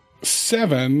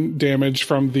 7 damage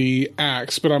from the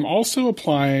axe, but I'm also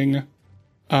applying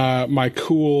my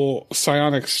cool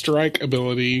psionic strike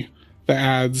ability that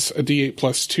adds a d8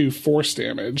 plus 2 force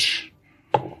damage.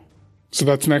 So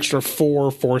that's an extra 4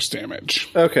 force damage.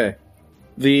 Okay.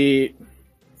 The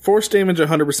force damage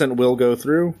 100% will go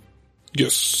through.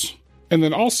 Yes. And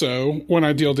then also, when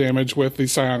I deal damage with the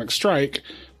psionic strike,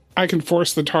 I can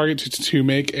force the target to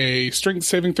make a strength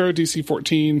saving throw, DC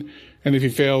 14, and if he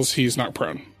fails, he's knocked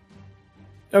prone.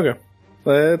 Okay.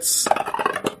 Let's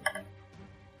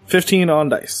 15 on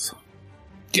dice.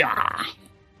 Yeah.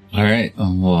 All right.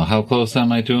 Well, how close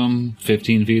am I to him?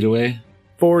 15 feet away?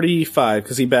 45,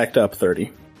 because he backed up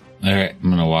 30. All right. I'm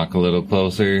going to walk a little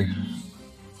closer.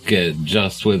 Get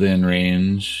just within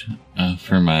range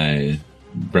for my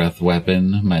breath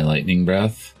weapon, my lightning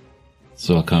breath.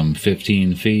 So I'll come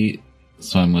 15 feet,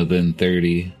 so I'm within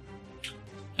 30,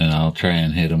 and I'll try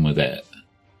and hit him with that.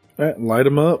 All right, light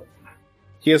him up.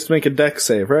 He has to make a dex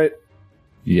save, right?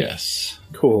 Yes.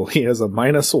 Cool. He has a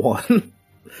 -1.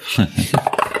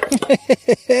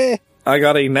 I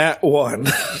got a nat 1.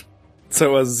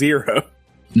 So a 0.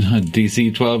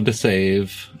 DC 12 to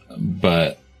save,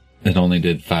 but it only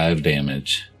did 5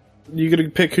 damage. You get to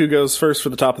pick who goes first for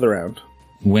the top of the round.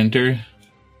 Winter,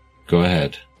 go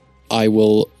ahead. I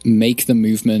will make the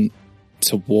movement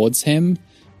towards him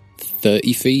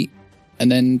 30 feet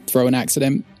and then throw an axe at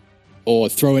him. Or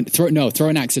throw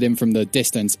an axe at him from the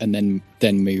distance and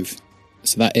then move.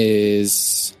 So that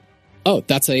is... Oh,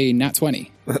 that's a nat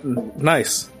 20.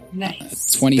 Nice.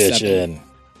 Nice. 27. Bitchin'.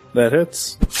 That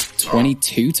hits.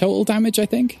 22 total damage, I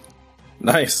think.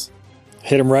 Nice.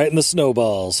 Hit him right in the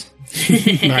snowballs.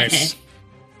 Nice.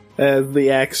 The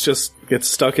axe just gets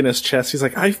stuck in his chest. He's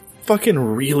like, I fucking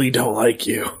really don't like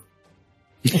you.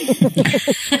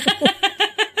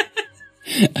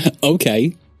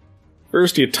 Okay.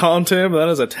 First you taunt him, then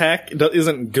his attack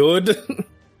isn't good.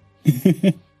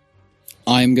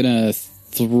 I'm gonna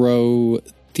throw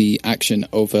the action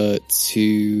over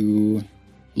to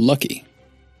Lucky.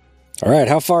 All right,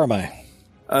 how far am I?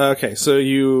 Okay, so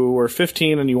you were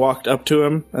 15 and you walked up to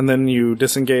him, and then you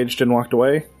disengaged and walked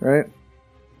away, right?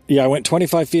 Yeah, I went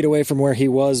 25 feet away from where he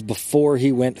was before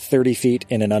he went 30 feet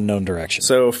in an unknown direction.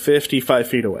 So 55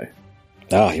 feet away.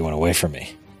 Oh, he went away from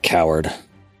me. Coward.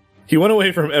 He went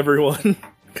away from everyone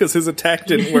because his attack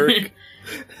didn't work.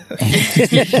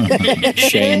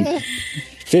 Shame.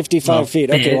 55 feet.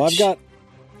 Okay, bitch.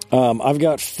 well, I've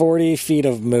got 40 feet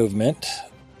of movement.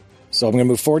 So I'm going to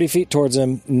move 40 feet towards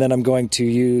him, and then I'm going to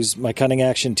use my cunning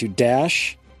action to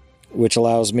dash, which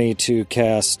allows me to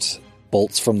cast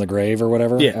bolts from the grave or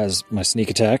whatever as my sneak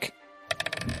attack.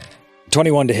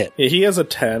 21 to hit. Yeah, he has a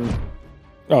 10.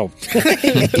 Oh. All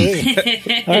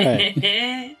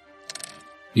right.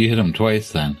 You hit him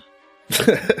twice then.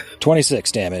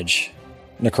 26 damage.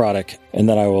 Necrotic. And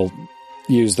then I will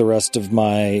use the rest of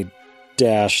my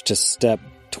dash to step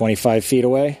 25 feet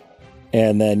away.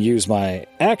 And then use my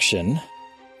action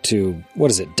to,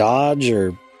 dodge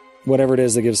or whatever it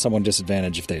is that gives someone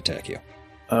disadvantage if they attack you.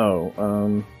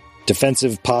 Oh,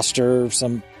 Defensive posture,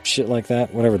 some shit like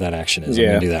that. Whatever that action is. I'm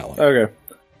going to do that one. Okay.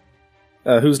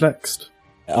 Who's next?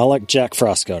 I'll let Jack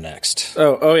Frost go next.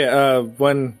 Oh yeah,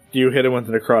 when you hit him with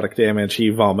the necrotic damage, he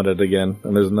vomited again,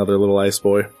 and there's another little ice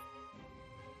boy.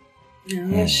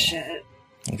 Oh, shit.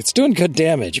 It's doing good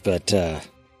damage, but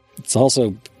it's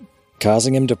also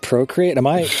causing him to procreate. Am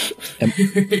I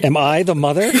the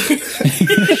mother?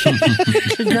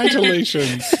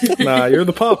 Congratulations. Nah, you're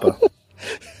the papa.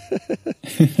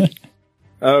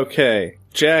 Okay,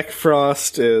 Jack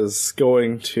Frost is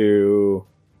going to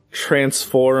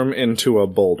transform into a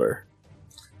boulder.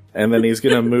 And then he's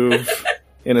going to move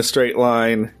in a straight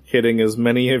line, hitting as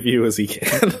many of you as he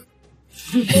can.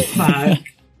 Fuck.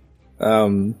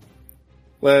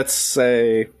 Let's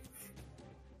say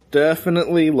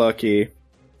definitely Lucky.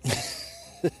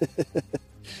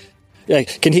 Yeah,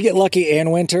 can he get Lucky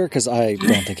and Winter? Because I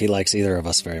don't think he likes either of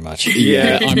us very much.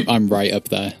 Yeah. I'm right up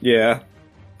there. Yeah.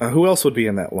 Who else would be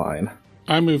in that line?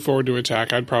 I move forward to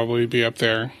attack. I'd probably be up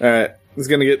there. Alright, he's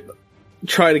gonna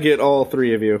try to get all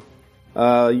three of you.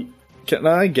 Can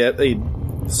I get a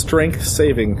strength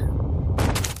saving?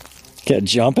 Get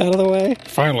jump out of the way?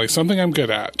 Finally, something I'm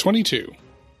good at. 22.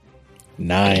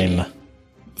 9.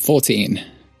 14.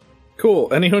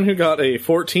 Cool. Anyone who got a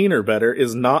 14 or better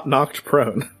is not knocked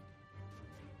prone.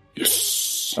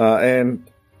 Yes. And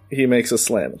he makes a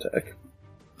slam attack.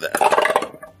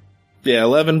 Yeah,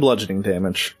 11 bludgeoning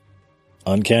damage.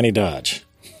 Uncanny dodge.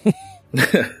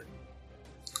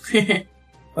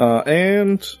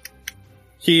 And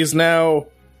he's now,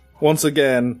 once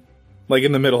again, like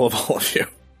in the middle of all of you.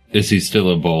 Is he still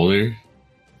a boulder?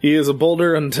 He is a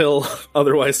boulder until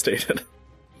otherwise stated.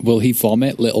 Will he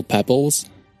vomit little pebbles?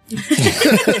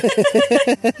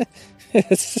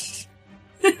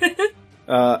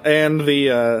 And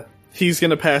he's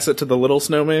gonna pass it to the little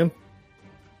snowman.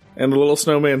 And the little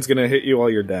snowman's gonna hit you while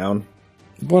you're down.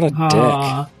 What a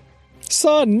Aw. dick.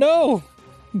 Son, no!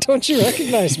 Don't you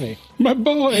recognize me? My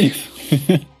boy.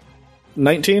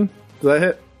 19? Does that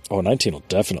hit? Oh, 19 will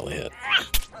definitely hit.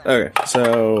 Okay,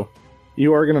 so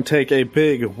you are gonna take a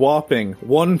big, whopping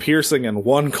 1 piercing and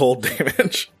 1 cold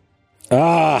damage.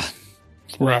 Ah!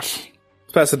 Rough.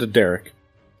 Let's pass it to Derek.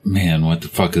 Man, what the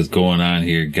fuck is going on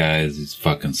here, guys? These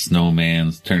fucking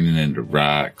snowmans turning into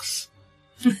rocks.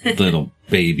 Little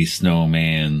baby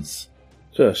snowmans.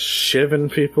 Just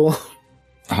shivving people.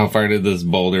 How far did this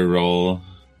boulder roll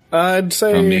I'd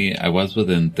say from me? I was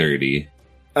within 30.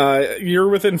 You're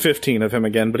within 15 of him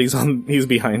again, but he's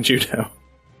behind you now.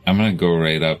 I'm gonna go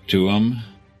right up to him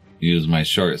use my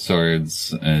short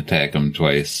swords and attack him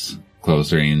twice,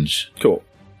 close range. Cool.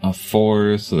 A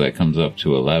 4, so that comes up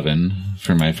to 11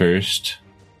 for my first.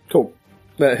 Cool.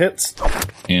 That hits.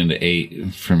 And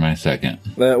 8 for my second.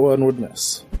 That one would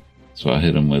miss. So I'll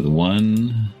hit him with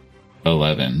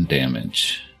 11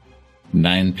 damage.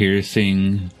 9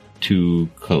 piercing, 2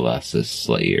 Colossus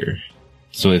Slayer.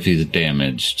 So if he's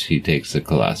damaged, he takes the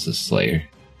Colossus Slayer.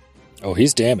 Oh,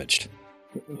 he's damaged.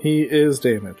 He is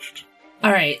damaged.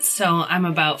 All right, so I'm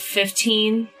about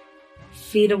 15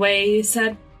 feet away, you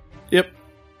said? Yep.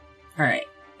 All right.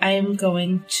 I am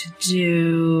going to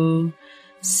do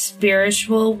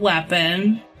spiritual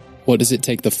weapon. What does it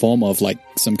take the form of? Like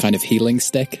some kind of healing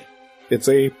stick? It's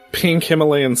a pink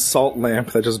Himalayan salt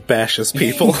lamp that just bashes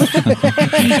people.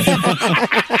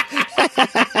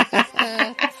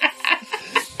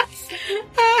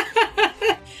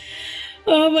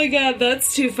 Oh my god,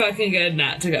 that's too fucking good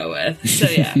not to go with. So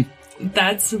yeah,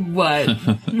 that's what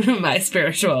my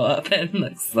spiritual weapon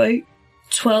looks like.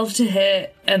 12 to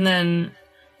hit, and then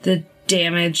the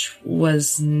damage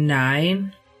was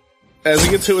 9. As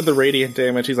he gets hit with the radiant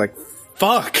damage, he's like,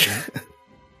 fuck!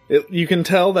 You can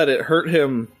tell that it hurt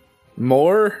him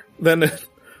more than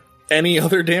any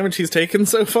other damage he's taken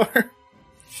so far.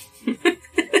 And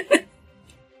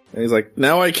he's like,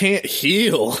 now I can't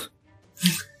heal.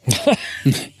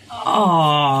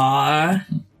 Aww.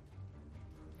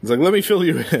 He's like, let me fill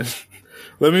you in.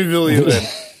 Let me fill you in.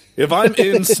 If I'm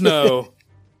in snow,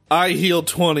 I heal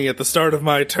 20 at the start of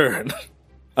my turn.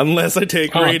 Unless I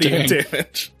take radiant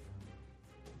damage.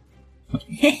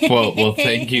 Well,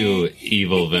 thank you,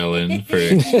 evil villain, for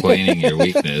explaining your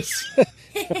weakness.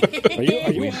 Are you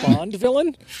a Bond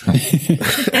villain?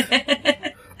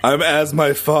 I'm as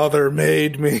my father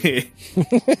made me.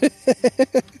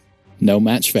 No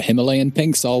match for Himalayan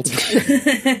pink salt.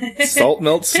 Salt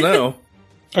melts snow.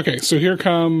 Okay, so here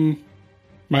come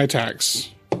my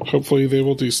attacks. Hopefully they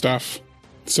will do stuff.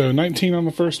 So 19 on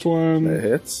the first one. That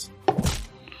hits.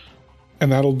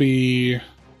 And that'll be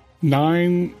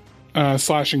 9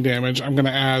 slashing damage. I'm going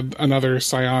to add another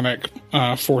psionic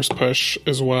force push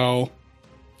as well.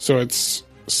 So it's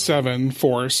 7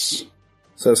 force.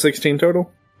 So 16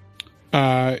 total?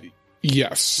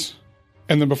 Yes.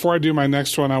 And then before I do my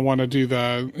next one, I want to do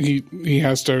he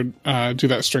has to do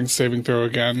that strength saving throw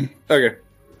again. Okay.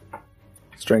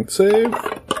 Strength save.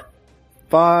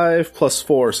 5 plus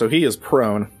 4, so he is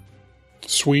prone.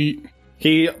 Sweet.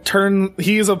 He's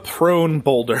a prone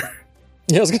boulder.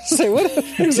 Yeah, I was going to say,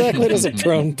 what exactly does a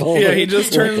prone boulder Yeah, he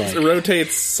just look like?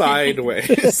 rotates sideways.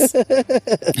 It's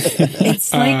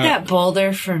like that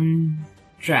boulder from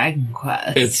Dragon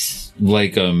Quest. It's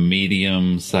like a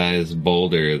medium-sized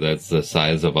boulder that's the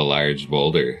size of a large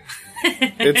boulder.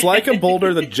 It's like a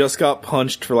boulder that just got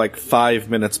punched for like 5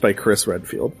 minutes by Chris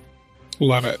Redfield.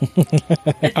 Love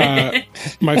it.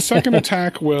 My second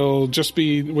attack will just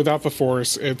be without the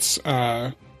force. It's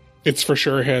for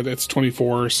sure hit. It's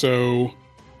 24, so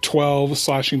 12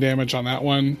 slashing damage on that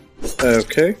one.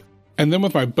 Okay. And then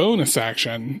with my bonus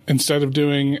action, instead of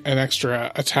doing an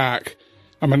extra attack,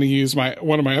 I'm going to use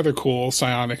one of my other cool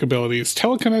psionic abilities,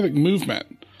 telekinetic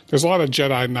movement. There's a lot of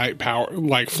Jedi Knight power,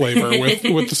 like flavor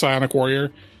with the psionic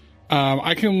warrior.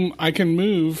 I can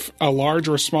move a large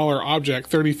or smaller object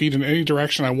 30 feet in any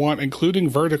direction I want, including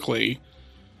vertically.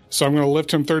 So I'm going to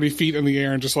lift him 30 feet in the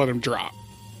air and just let him drop.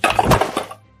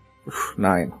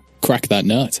 9. Crack that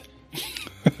nut.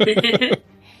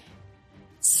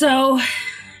 So,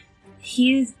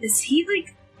 is he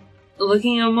like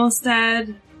looking almost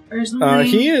dead or something?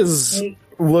 He is Like-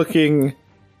 looking...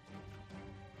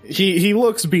 He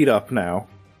looks beat up now.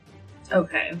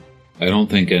 Okay. I don't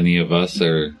think any of us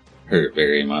are hurt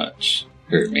very much.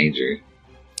 Hurt major.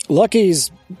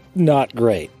 Lucky's not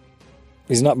great.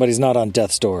 He's not on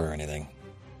death's door or anything.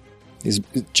 He's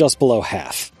just below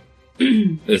half.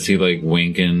 Is he like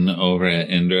winking over at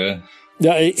Indra?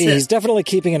 Yeah, he's definitely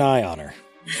keeping an eye on her.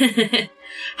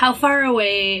 How far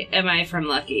away am I from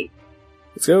Lucky?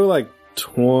 Let's go like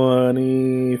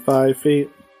 25 feet.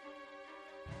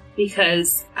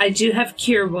 Because I do have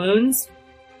cure wounds,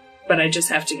 but I just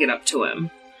have to get up to him.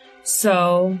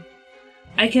 So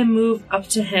I can move up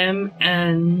to him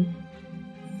and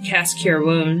cast cure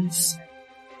wounds.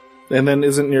 And then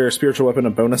isn't your spiritual weapon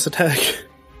a bonus attack?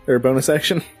 Or a bonus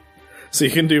action? So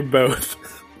you can do both.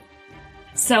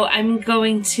 So I'm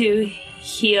going to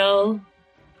heal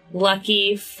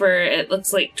Lucky for, it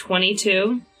looks like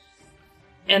 22.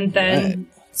 And then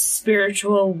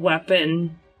spiritual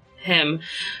weapon him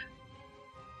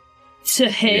to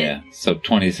hit. Yeah, so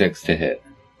 26 to hit.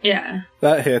 Yeah.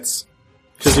 That hits.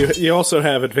 Because you also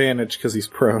have advantage because he's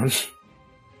prone.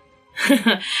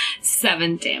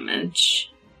 7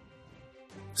 damage.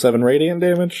 7 radiant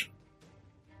damage.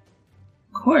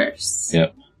 Of course.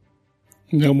 Yep.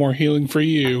 No more healing for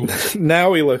you.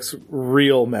 Now he looks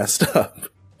real messed up.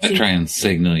 I try and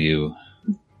signal you.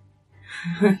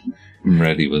 I'm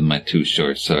ready with my 2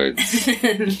 short swords.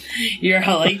 You're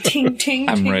all like, ting, ting,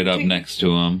 I'm ting, right up ting. next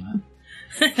to him.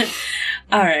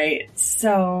 Alright,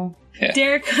 so Yeah.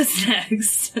 Derek goes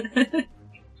next.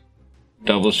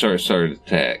 Double short sword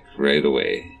attack right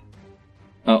away.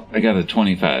 Oh, I got a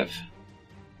 25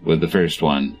 with the first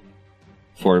one.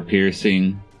 4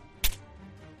 piercing,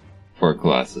 4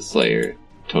 Colossus Slayer,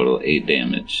 total 8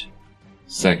 damage.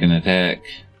 Second attack,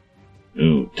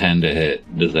 10 to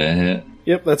hit. Does that hit?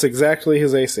 Yep, that's exactly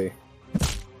his AC.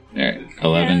 Alright,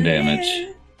 11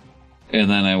 damage. And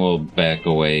then I will back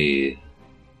away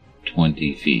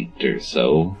 20 feet or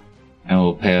so. I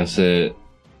will pass it.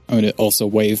 I'm going to also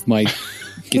wave my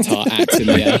guitar axe in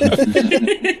the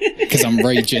air because I'm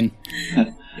raging.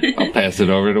 I'll pass it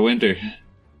over to Winter.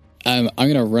 I'm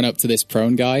going to run up to this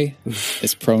prone guy,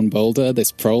 this prone boulder,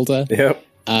 this prolder, Yep.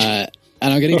 and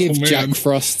I'm going to give man. Jack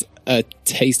Frost a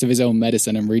taste of his own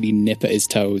medicine and really nip at his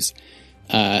toes.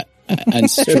 And To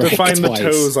strike find the twice.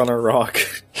 toes on a rock.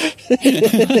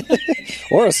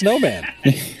 Or a snowman.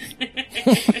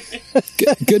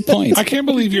 Good point. I can't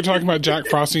believe you're talking about Jack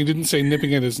Frost and you didn't say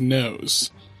nipping at his nose.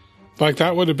 Like,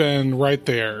 that would have been right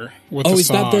there with the is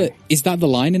song. that the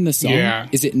line in the song? Yeah.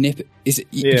 Is it nip? Is it?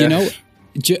 Yeah. You know,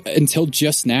 until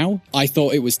just now, I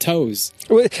thought it was toes.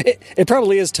 Well, it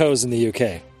probably is toes in the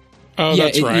UK. Oh, yeah,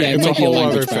 that's right. it It's a might be whole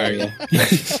other language thing.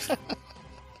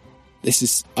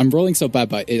 barrier. I'm rolling so bad,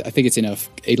 but I think it's enough.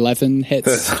 11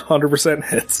 hits, 100%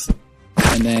 hits.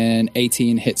 and then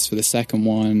 18 hits for the second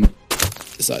one.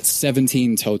 So that's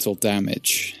 17 total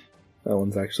damage. That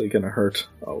one's actually gonna hurt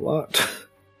a lot.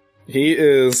 He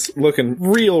is looking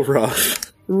real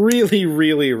rough. Really,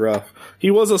 really rough.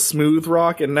 He was a smooth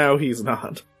rock, and now he's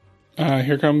not.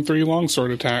 Here come 3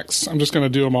 longsword attacks. I'm just going to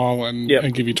do them all and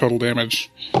give you total damage.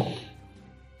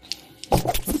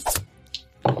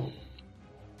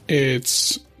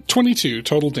 It's 22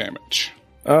 total damage.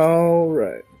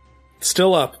 Alright.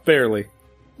 Still up, barely.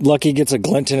 Lucky gets a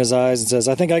glint in his eyes and says,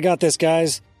 I think I got this,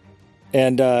 guys.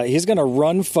 And he's going to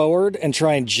run forward and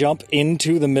try and jump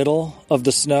into the middle of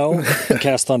the snow and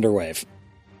cast Thunderwave.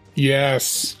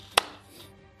 Yes.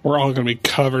 We're all going to be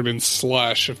covered in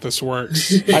slush if this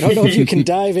works. I don't know if you can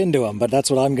dive into him, but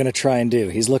that's what I'm going to try and do.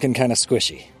 He's looking kind of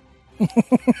squishy.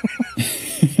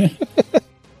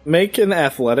 Make an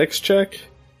athletics check,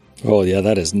 Oh, yeah,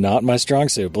 that is not my strong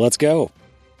suit, but let's go.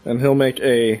 and he'll make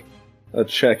a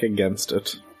check against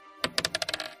it.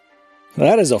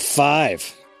 That is a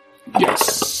 5.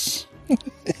 Yes.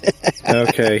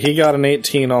 Okay, he got an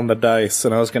 18 on the dice,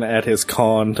 and I was gonna add his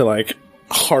con to, like,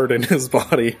 harden his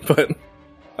body, but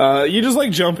you just,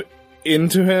 like, jump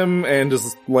into him and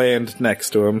just land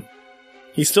next to him.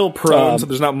 He's still prone, so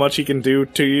there's not much he can do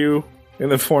to you in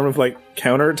the form of, like,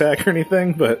 counterattack or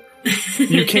anything, but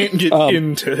you can't get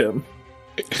into him.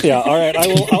 Yeah, all right.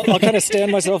 I'll kind of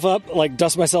stand myself up, like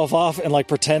dust myself off, and like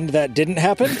pretend that didn't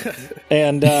happen,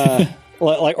 and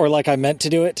like I meant to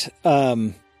do it.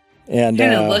 And Kind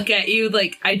of look at you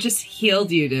like, I just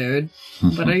healed you, dude.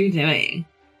 What are you doing?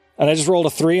 and I just rolled a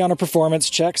 3 on a performance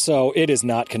check, so it is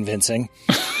not convincing.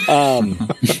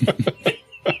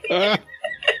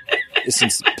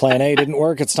 Since Plan A didn't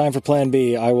work, it's time for Plan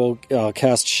B. I will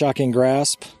cast Shocking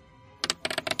Grasp.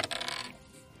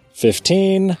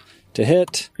 15 to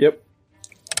hit. Yep.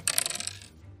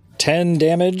 10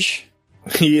 damage.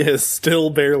 He is still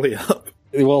barely up.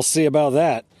 We'll see about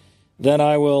that. Then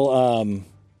I will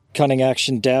cunning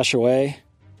action dash away.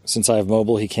 Since I have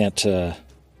mobile, he can't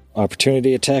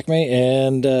opportunity attack me,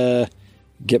 and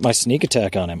get my sneak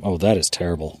attack on him. Oh, that is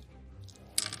terrible.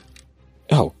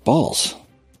 Oh, balls.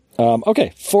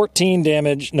 Okay, 14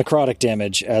 damage, necrotic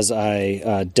damage, as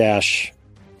I dash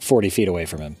 40 feet away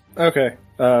from him. Okay.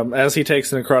 As he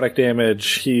takes necrotic damage,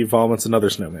 he vomits another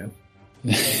snowman.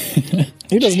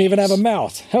 He doesn't even have a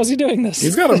mouth. How's he doing this?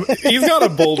 He's got a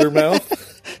boulder mouth.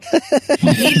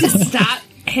 You need to stop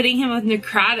hitting him with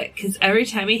necrotic, because every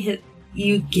time hit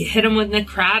him with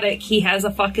necrotic, he has a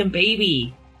fucking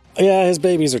baby. Yeah, his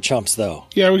babies are chumps, though.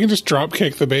 Yeah, we can just drop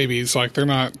kick the babies. Like, they're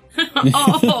not.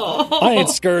 Oh, I ain't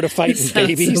scared of fighting sounds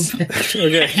babies. so bad.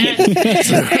 Okay.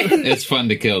 It's fun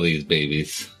to kill these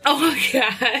babies. Oh my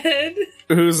god.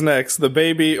 Who's next, the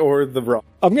baby or the rock?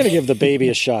 I'm going to give the baby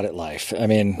a shot at life. I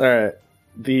mean, All right.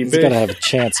 he's got to have a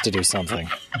chance to do something.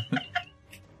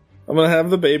 I'm gonna have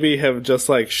the baby have just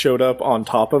like showed up on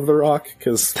top of the rock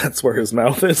because that's where his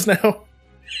mouth is now.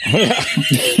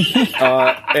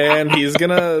 And he's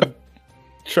gonna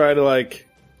try to, like,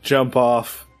 jump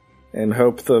off and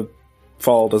hope the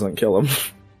fall doesn't kill him.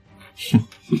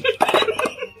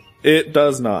 It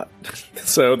does not.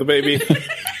 So the baby...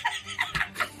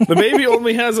 the baby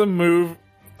only has a move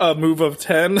of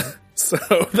 10, so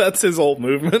that's his whole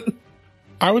movement.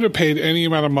 I would have paid any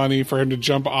amount of money for him to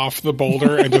jump off the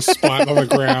boulder and just splat on the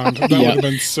ground. That would have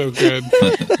been so good.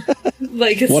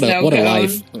 Like a snow what a cone.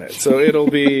 life. Right, so it'll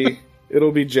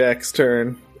be Jack's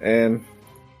turn, and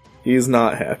he's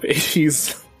not happy.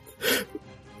 He's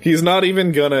not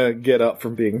even gonna get up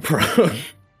from being prone.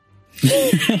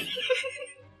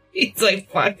 He's like,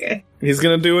 fuck it. He's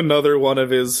gonna do another one of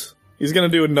his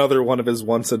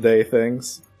once a day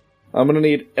things. I'm gonna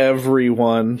need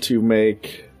everyone to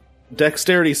make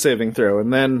dexterity saving throw,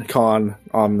 and then con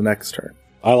on the next turn.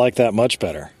 I like that much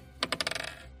better.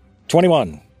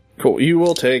 21. Cool. You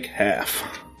will take half.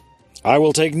 I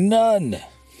will take none.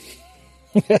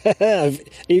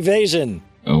 Evasion.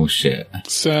 Oh shit.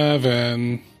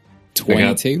 7. I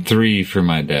got 22. 3 for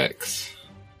my dex.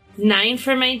 9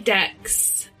 for my dex.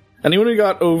 Anyone who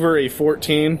got over a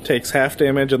 14 takes half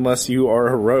damage unless you are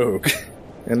a rogue.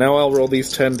 And now I'll roll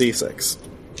these 10d6.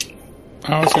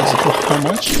 I was going to say, how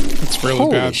much? That's really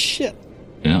Holy bad. shit.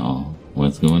 Yeah,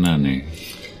 what's going on there?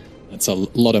 That's a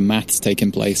lot of maths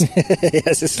taking place.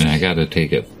 Yes, And I gotta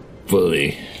take it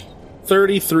fully.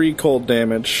 33 cold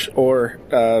damage, or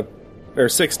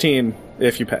 16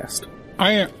 if you passed.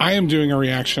 I am doing a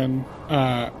reaction.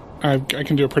 I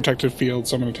can do a protective field,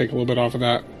 so I'm going to take a little bit off of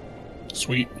that.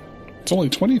 Sweet. It's only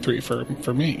 23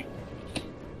 for me.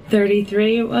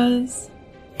 33 it was.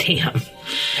 Damn.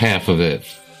 Half of it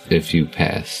if you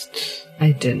passed.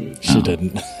 I didn't. she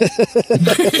didn't.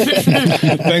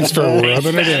 Thanks for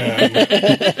rubbing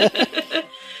it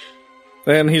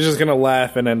in. And he's just gonna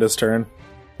laugh and end his turn.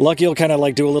 Lucky will kind of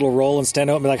like do a little roll and stand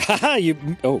up and be like, haha, you.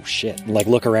 Oh shit. And, like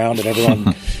look around and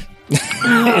everyone in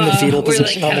the fetal We're,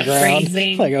 position like, on the kinda ground.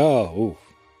 freezing. Like, oh, ooh.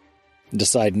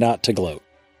 Decide not to gloat.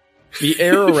 The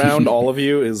air around all of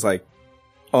you is like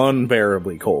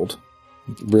unbearably cold.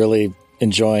 Really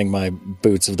enjoying my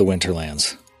boots of the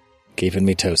Winterlands. Keeping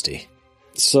me toasty.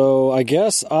 So I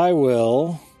guess I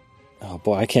will. Oh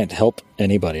boy, I can't help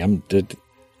anybody.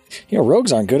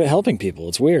 Rogues aren't good at helping people.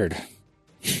 It's weird.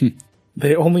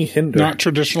 They only hinder. Not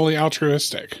traditionally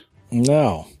altruistic.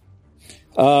 No.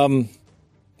 All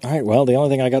right, well, the only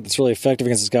thing I got that's really effective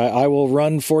against this guy, I will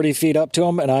run 40 feet up to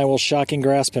him, and I will shocking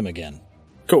grasp him again.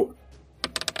 Cool.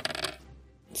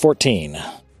 14.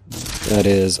 That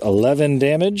is 11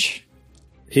 damage.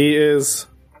 He is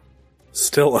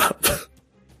still up.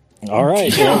 All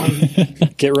right, well,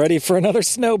 get ready for another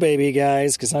snow baby,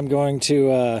 guys, because I'm going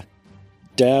to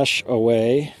dash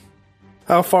away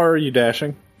How far are you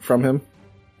dashing from him?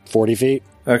 40 feet.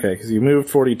 Okay, because you moved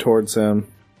 40 towards him.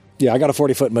 Yeah, I got a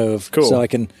 40-foot move. Cool. So I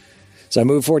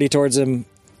move 40 towards him,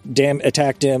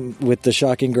 attacked him with the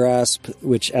shocking grasp,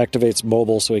 which activates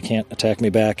mobile so he can't attack me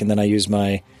back, and then I use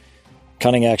my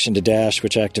cunning action to dash,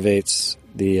 which activates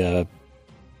the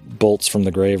bolts from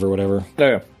the grave or whatever.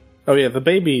 Okay. Oh yeah, the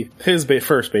baby, his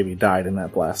first baby died in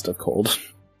that blast of cold.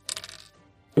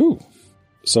 Ooh.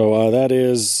 So that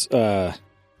is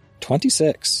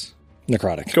 26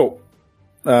 necrotic. Cool.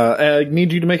 I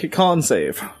need you to make a con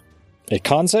save. A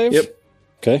con save? Yep.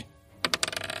 Okay.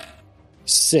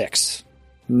 6.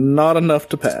 Not enough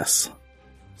to pass.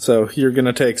 So you're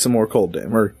gonna take some more cold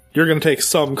damage, or you're gonna take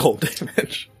some cold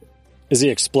damage. Is he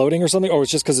exploding or something? Or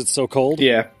it's just because it's so cold?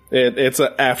 Yeah, it's an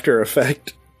after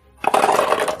effect.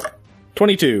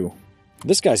 22.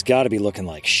 This guy's got to be looking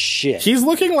like shit. He's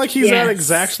looking like he's at Yes.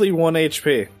 exactly 1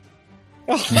 HP.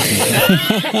 Ooh,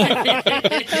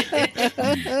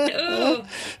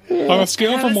 On a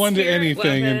scale have from a 1 to spirit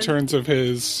anything in weapon. terms of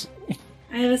his...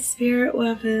 I have a spirit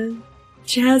weapon.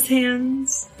 Jazz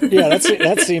hands. Yeah,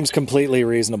 that seems completely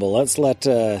reasonable. Let's let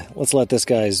this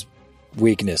guy's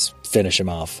weakness finish him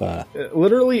off.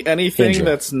 Literally anything Indra.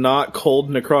 that's not cold,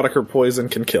 necrotic, or poison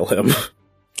can kill him.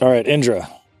 All right, Indra.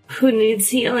 Who needs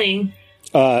healing?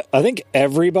 I think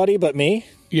everybody but me.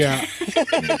 Yeah.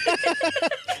 I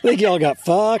think y'all got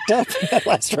fucked up in that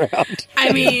last round.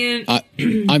 I mean,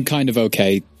 I'm kind of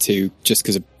okay too, just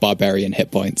because of barbarian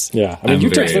hit points. Yeah, I mean, I'm you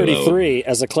took very 33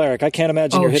 as a cleric. I can't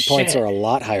imagine Oh, your hit points shit. are a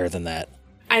lot higher than that.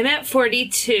 I'm at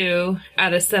 42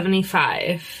 out of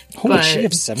 75. Holy but shit, you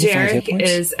have 75 hit Derek points?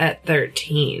 is at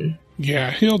 13.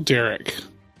 Yeah, heal Derek.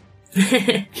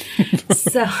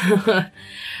 So,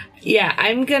 yeah,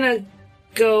 I'm gonna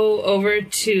go over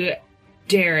to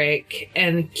Derek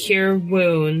and cure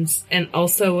wounds, and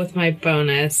also with my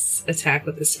bonus attack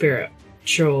with the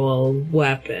spiritual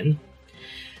weapon.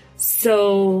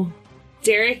 So,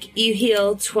 Derek, you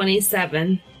heal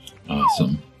 27.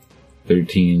 Awesome.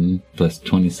 13 plus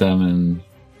 27,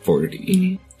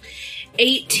 40.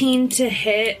 18 to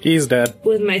hit He's dead.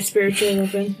 with my spiritual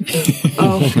weapon.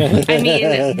 Oh, I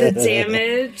mean, the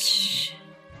damage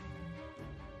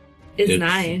is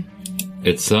 9.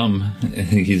 It's some.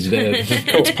 He's dead.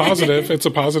 It's positive. It's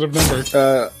a positive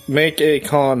number. Make a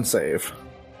con save.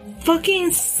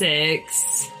 Fucking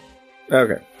 6.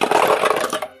 Okay.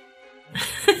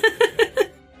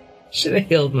 Should have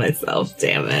healed myself,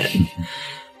 damn it.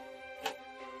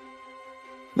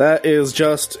 That is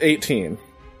just 18.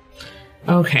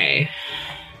 Okay.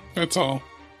 That's all.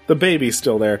 The baby's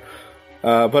still there.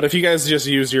 But if you guys just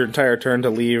use your entire turn to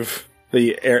leave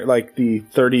the air, like the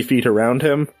 30 feet around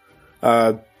him,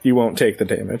 you won't take the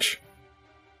damage.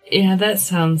 Yeah, that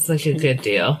sounds like a good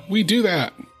deal. We do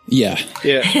that. Yeah.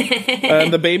 Yeah.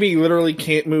 And the baby literally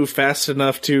can't move fast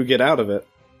enough to get out of it.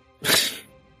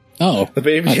 Oh. The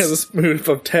baby has a move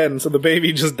of 10, so the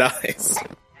baby just dies.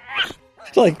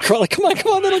 Like, come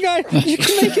on, little guy. You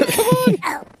can make it.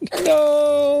 Come on.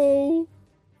 No.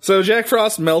 So Jack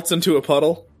Frost melts into a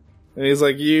puddle, and he's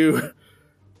like, You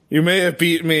may have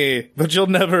beat me, but you'll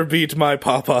never beat my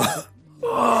papa.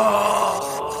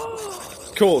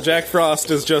 Cool, Jack Frost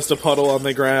is just a puddle on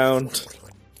the ground.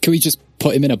 Can we just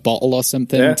put him in a bottle or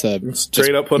something Yeah, to straight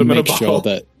just up put him in a make sure bottle.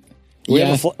 that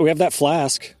We have that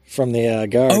flask from the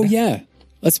guard. Oh yeah.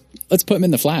 Let's put him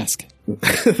in the flask.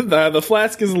 The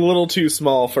flask is a little too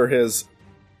small for his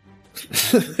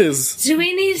Do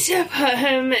we need to put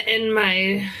him in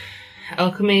my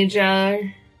alchemy jar?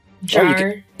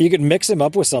 You could mix him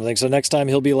up with something, so next time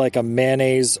he'll be like a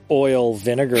mayonnaise, oil,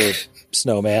 vinegar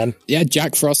snowman. Yeah,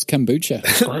 Jack Frost kombucha.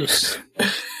 Gross.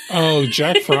 Oh,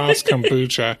 Jack Frost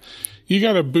kombucha. You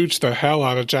gotta booch the hell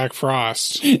out of Jack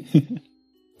Frost.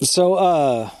 So,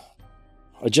 I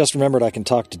just remembered I can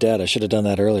talk to Dad. I should have done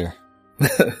that earlier.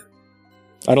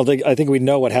 I think we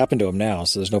know what happened to him now,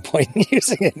 so there's no point in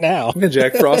using it now.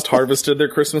 Jack Frost harvested their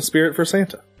Christmas spirit for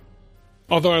Santa.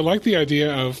 Although I like the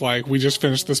idea of, like, we just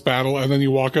finished this battle, and then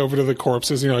you walk over to the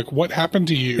corpses, and you're like, what happened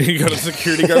to you? You got a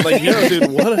security guard like, yo,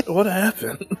 dude, what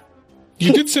happened?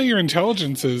 You did say your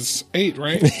intelligence is 8,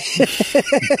 right?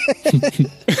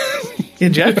 Yeah,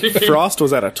 Jack Frost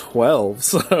was at a 12,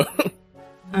 so...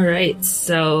 Alright,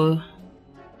 so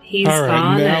he's All right,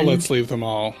 gone. now and let's leave them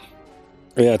all.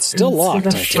 Yeah, it's still locked. the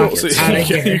I fuck think. So outta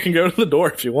you here. can go to the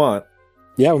door if you want.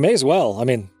 Yeah, we may as well. I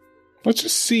mean, Let's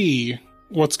just see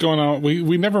what's going on.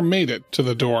 We never made it to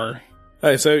the door.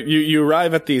 Alright, so you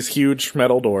arrive at these huge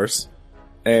metal doors,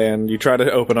 and you try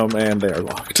to open them, and they are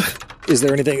locked. is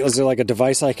there like a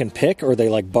device I can pick, or are they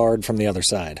like barred from the other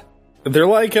side? They're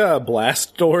like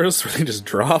blast doors where they just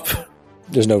drop.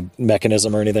 There's no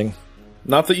mechanism or anything?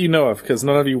 Not that you know of, because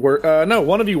none of you work. No,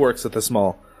 one of you works at this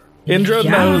mall. Indra Yeah.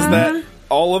 knows that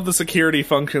all of the security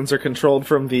functions are controlled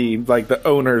from the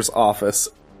owner's office.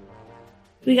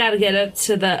 We gotta get up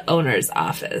to the owner's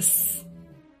office.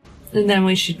 And then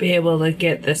we should be able to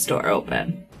get this door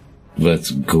open.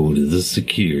 Let's go to the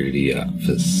security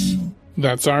office.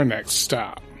 That's our next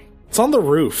stop. It's on the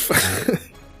roof.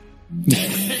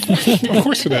 Of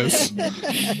course it is.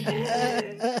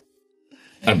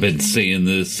 I've been saying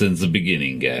this since the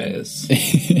beginning, guys.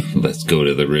 Let's go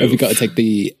to the roof. Have we got to take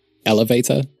the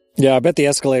elevator? Yeah, I bet the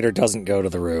escalator doesn't go to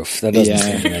the roof. That doesn't Yeah.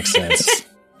 seem to make sense.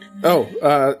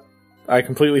 Oh, I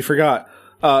completely forgot.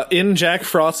 In Jack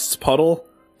Frost's puddle,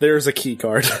 there's a key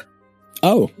card.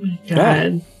 Oh,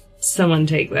 God. Someone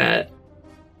take that.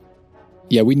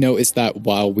 yeah, we noticed that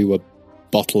while we were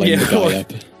bottling the guy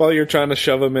up. While you're trying to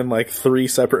shove him in 3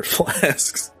 separate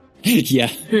flasks.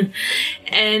 Yeah.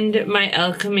 And my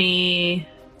alchemy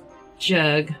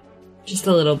jug. Just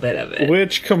a little bit of it.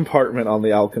 Which compartment on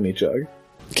the alchemy jug?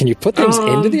 Can you put things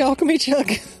into the alchemy jug?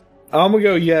 I'm gonna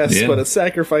go yes, Yeah. but it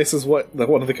sacrifices one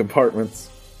of the compartments.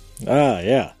 Ah,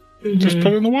 yeah. Just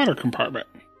put it in the water compartment.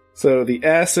 So the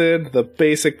acid, the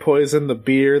basic poison, the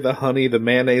beer, the honey, the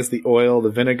mayonnaise, the oil, the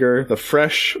vinegar, the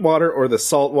fresh water, or the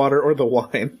salt water, or the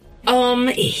wine.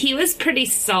 He was pretty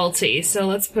salty, so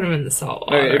let's put him in the salt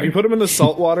water. Alright, if you put him in the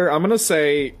salt water, I'm gonna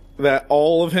say that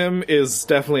all of him is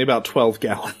definitely about 12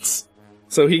 gallons.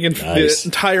 So he can, Nice. the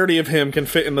entirety of him can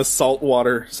fit in the salt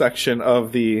water section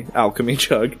of the alchemy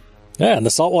jug. Yeah, and the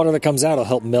salt water that comes out will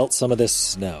help melt some of this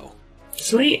snow.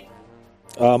 Sweet.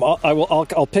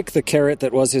 I'll pick the carrot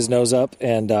that was his nose up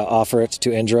and offer it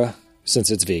to Indra since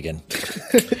it's vegan.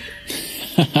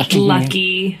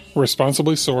 Lucky.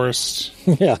 Responsibly sourced.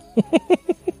 Yeah.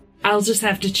 I'll just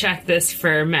have to check this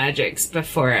for magics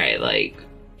before I,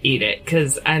 eat it,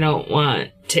 because I don't want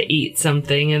to eat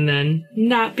something and then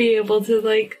not be able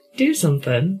to, do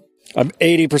something. I'm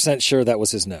 80% sure that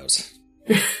was his nose.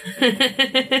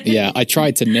 Yeah, I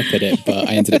tried to nip at it, but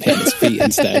I ended up hitting his feet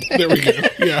instead. There we go.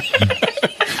 Yeah.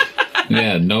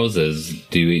 Yeah, noses.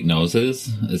 Do you eat noses?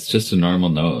 It's just a normal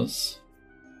nose.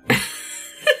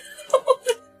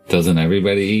 Doesn't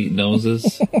everybody eat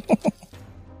noses?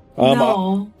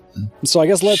 No. So I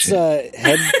guess let's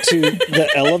head to the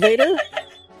elevator.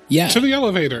 Yeah. To the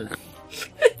elevator.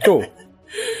 Cool.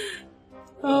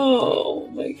 Oh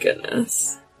my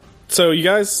goodness. So you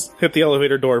guys hit the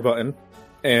elevator door button,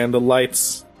 and the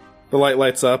light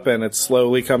lights up, and it's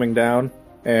slowly coming down,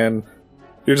 and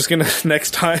you're just gonna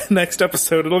next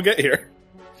episode it'll get here.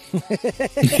 What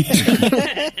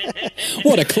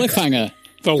a cliffhanger.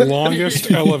 The longest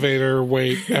elevator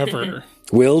wait ever.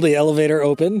 Will the elevator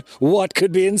open? What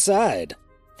could be inside?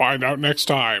 Find out next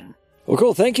time. Well,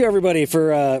 cool. Thank you, everybody,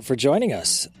 for joining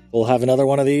us. We'll have another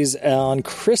one of these on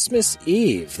Christmas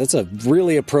Eve. That's a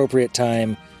really appropriate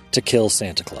time to kill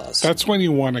Santa Claus. That's when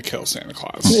you want to kill Santa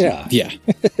Claus. Yeah. Yeah.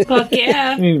 Fuck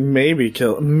yeah. I mean, maybe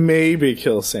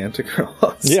kill Santa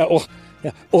Claus. Yeah.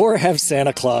 Or have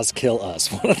Santa Claus kill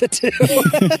us. One of the two.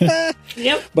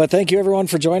 Yep. But thank you, everyone,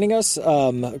 for joining us.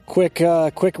 Quick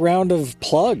round of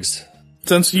plugs.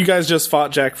 Since you guys just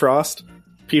fought Jack Frost,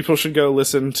 people should go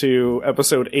listen to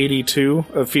episode 82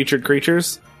 of Featured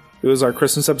Creatures. It was our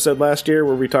Christmas episode last year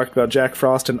where we talked about Jack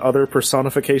Frost and other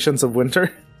personifications of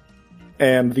winter.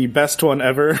 And the best one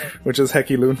ever, which is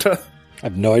Heki Lunta. I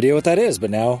have no idea what that is, but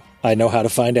now I know how to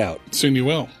find out. Soon you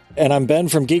will. And I'm Ben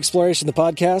from Geek Exploration, the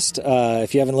podcast.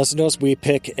 If you haven't listened to us, we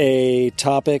pick a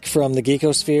topic from the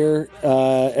Geekosphere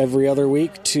every other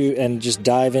week and just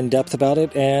dive in depth about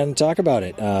it and talk about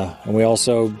it. And we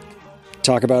also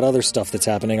talk about other stuff that's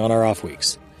happening on our off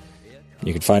weeks.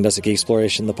 You can find us at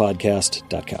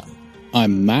geekexplorationthepodcast.com.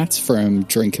 I'm Matt from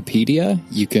Drinkopedia.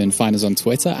 You can find us on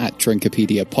Twitter at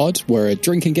DrinkopediaPod. We're a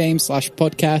drinking game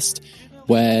 /podcast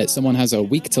where someone has a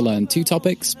week to learn 2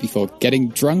 topics before getting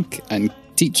drunk and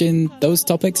teaching those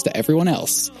topics to everyone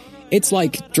else. It's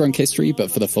like drunk history,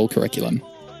 but for the full curriculum.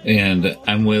 And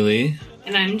I'm Willie.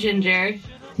 And I'm Ginger.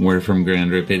 We're from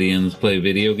Grand Rapidians Play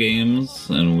Video Games,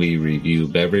 and we review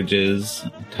beverages,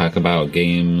 talk about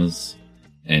games,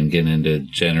 and get into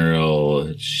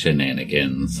general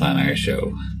shenanigans on our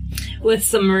show. With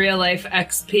some real life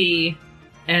XP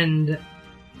and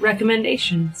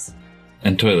recommendations.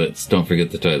 And toilets. Don't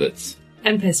forget the toilets.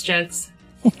 And piss jugs.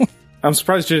 I'm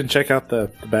surprised you didn't check out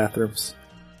the bathrooms.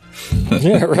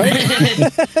 Yeah, right?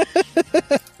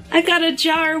 I got a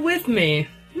jar with me.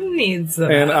 Who needs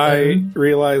that? And I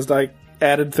realized I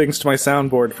added things to my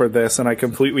soundboard for this, and I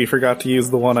completely forgot to use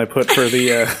the one I put for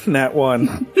the Nat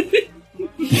 1.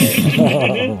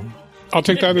 I'll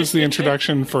take that as the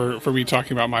introduction for me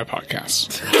talking about my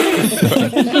podcast.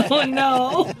 Oh,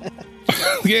 no.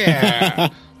 Yeah.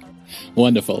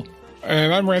 Wonderful.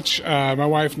 And I'm Rich. My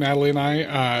wife, Natalie, and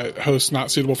I host Not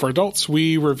Suitable for Adults.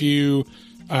 We review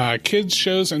kids'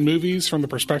 shows and movies from the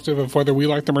perspective of whether we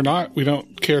like them or not. We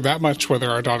don't care that much whether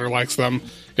our daughter likes them.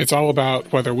 It's all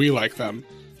about whether we like them.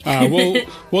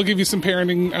 We'll give you some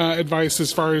parenting advice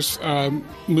as far as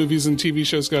movies and TV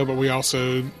shows go, but we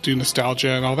also do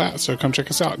nostalgia and all that. So come check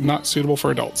us out. Not Suitable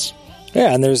for Adults.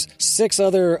 Yeah, and there's 6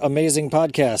 other amazing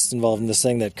podcasts involved in this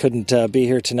thing that couldn't be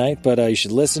here tonight, but you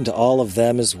should listen to all of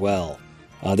them as well.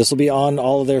 This will be on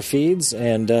all of their feeds,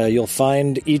 and you'll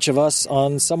find each of us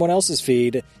on someone else's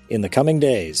feed in the coming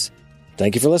days.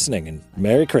 Thank you for listening, and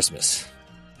Merry Christmas.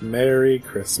 Merry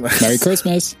Christmas. Merry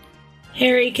Christmas.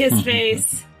 Harry Kiss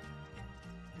Face.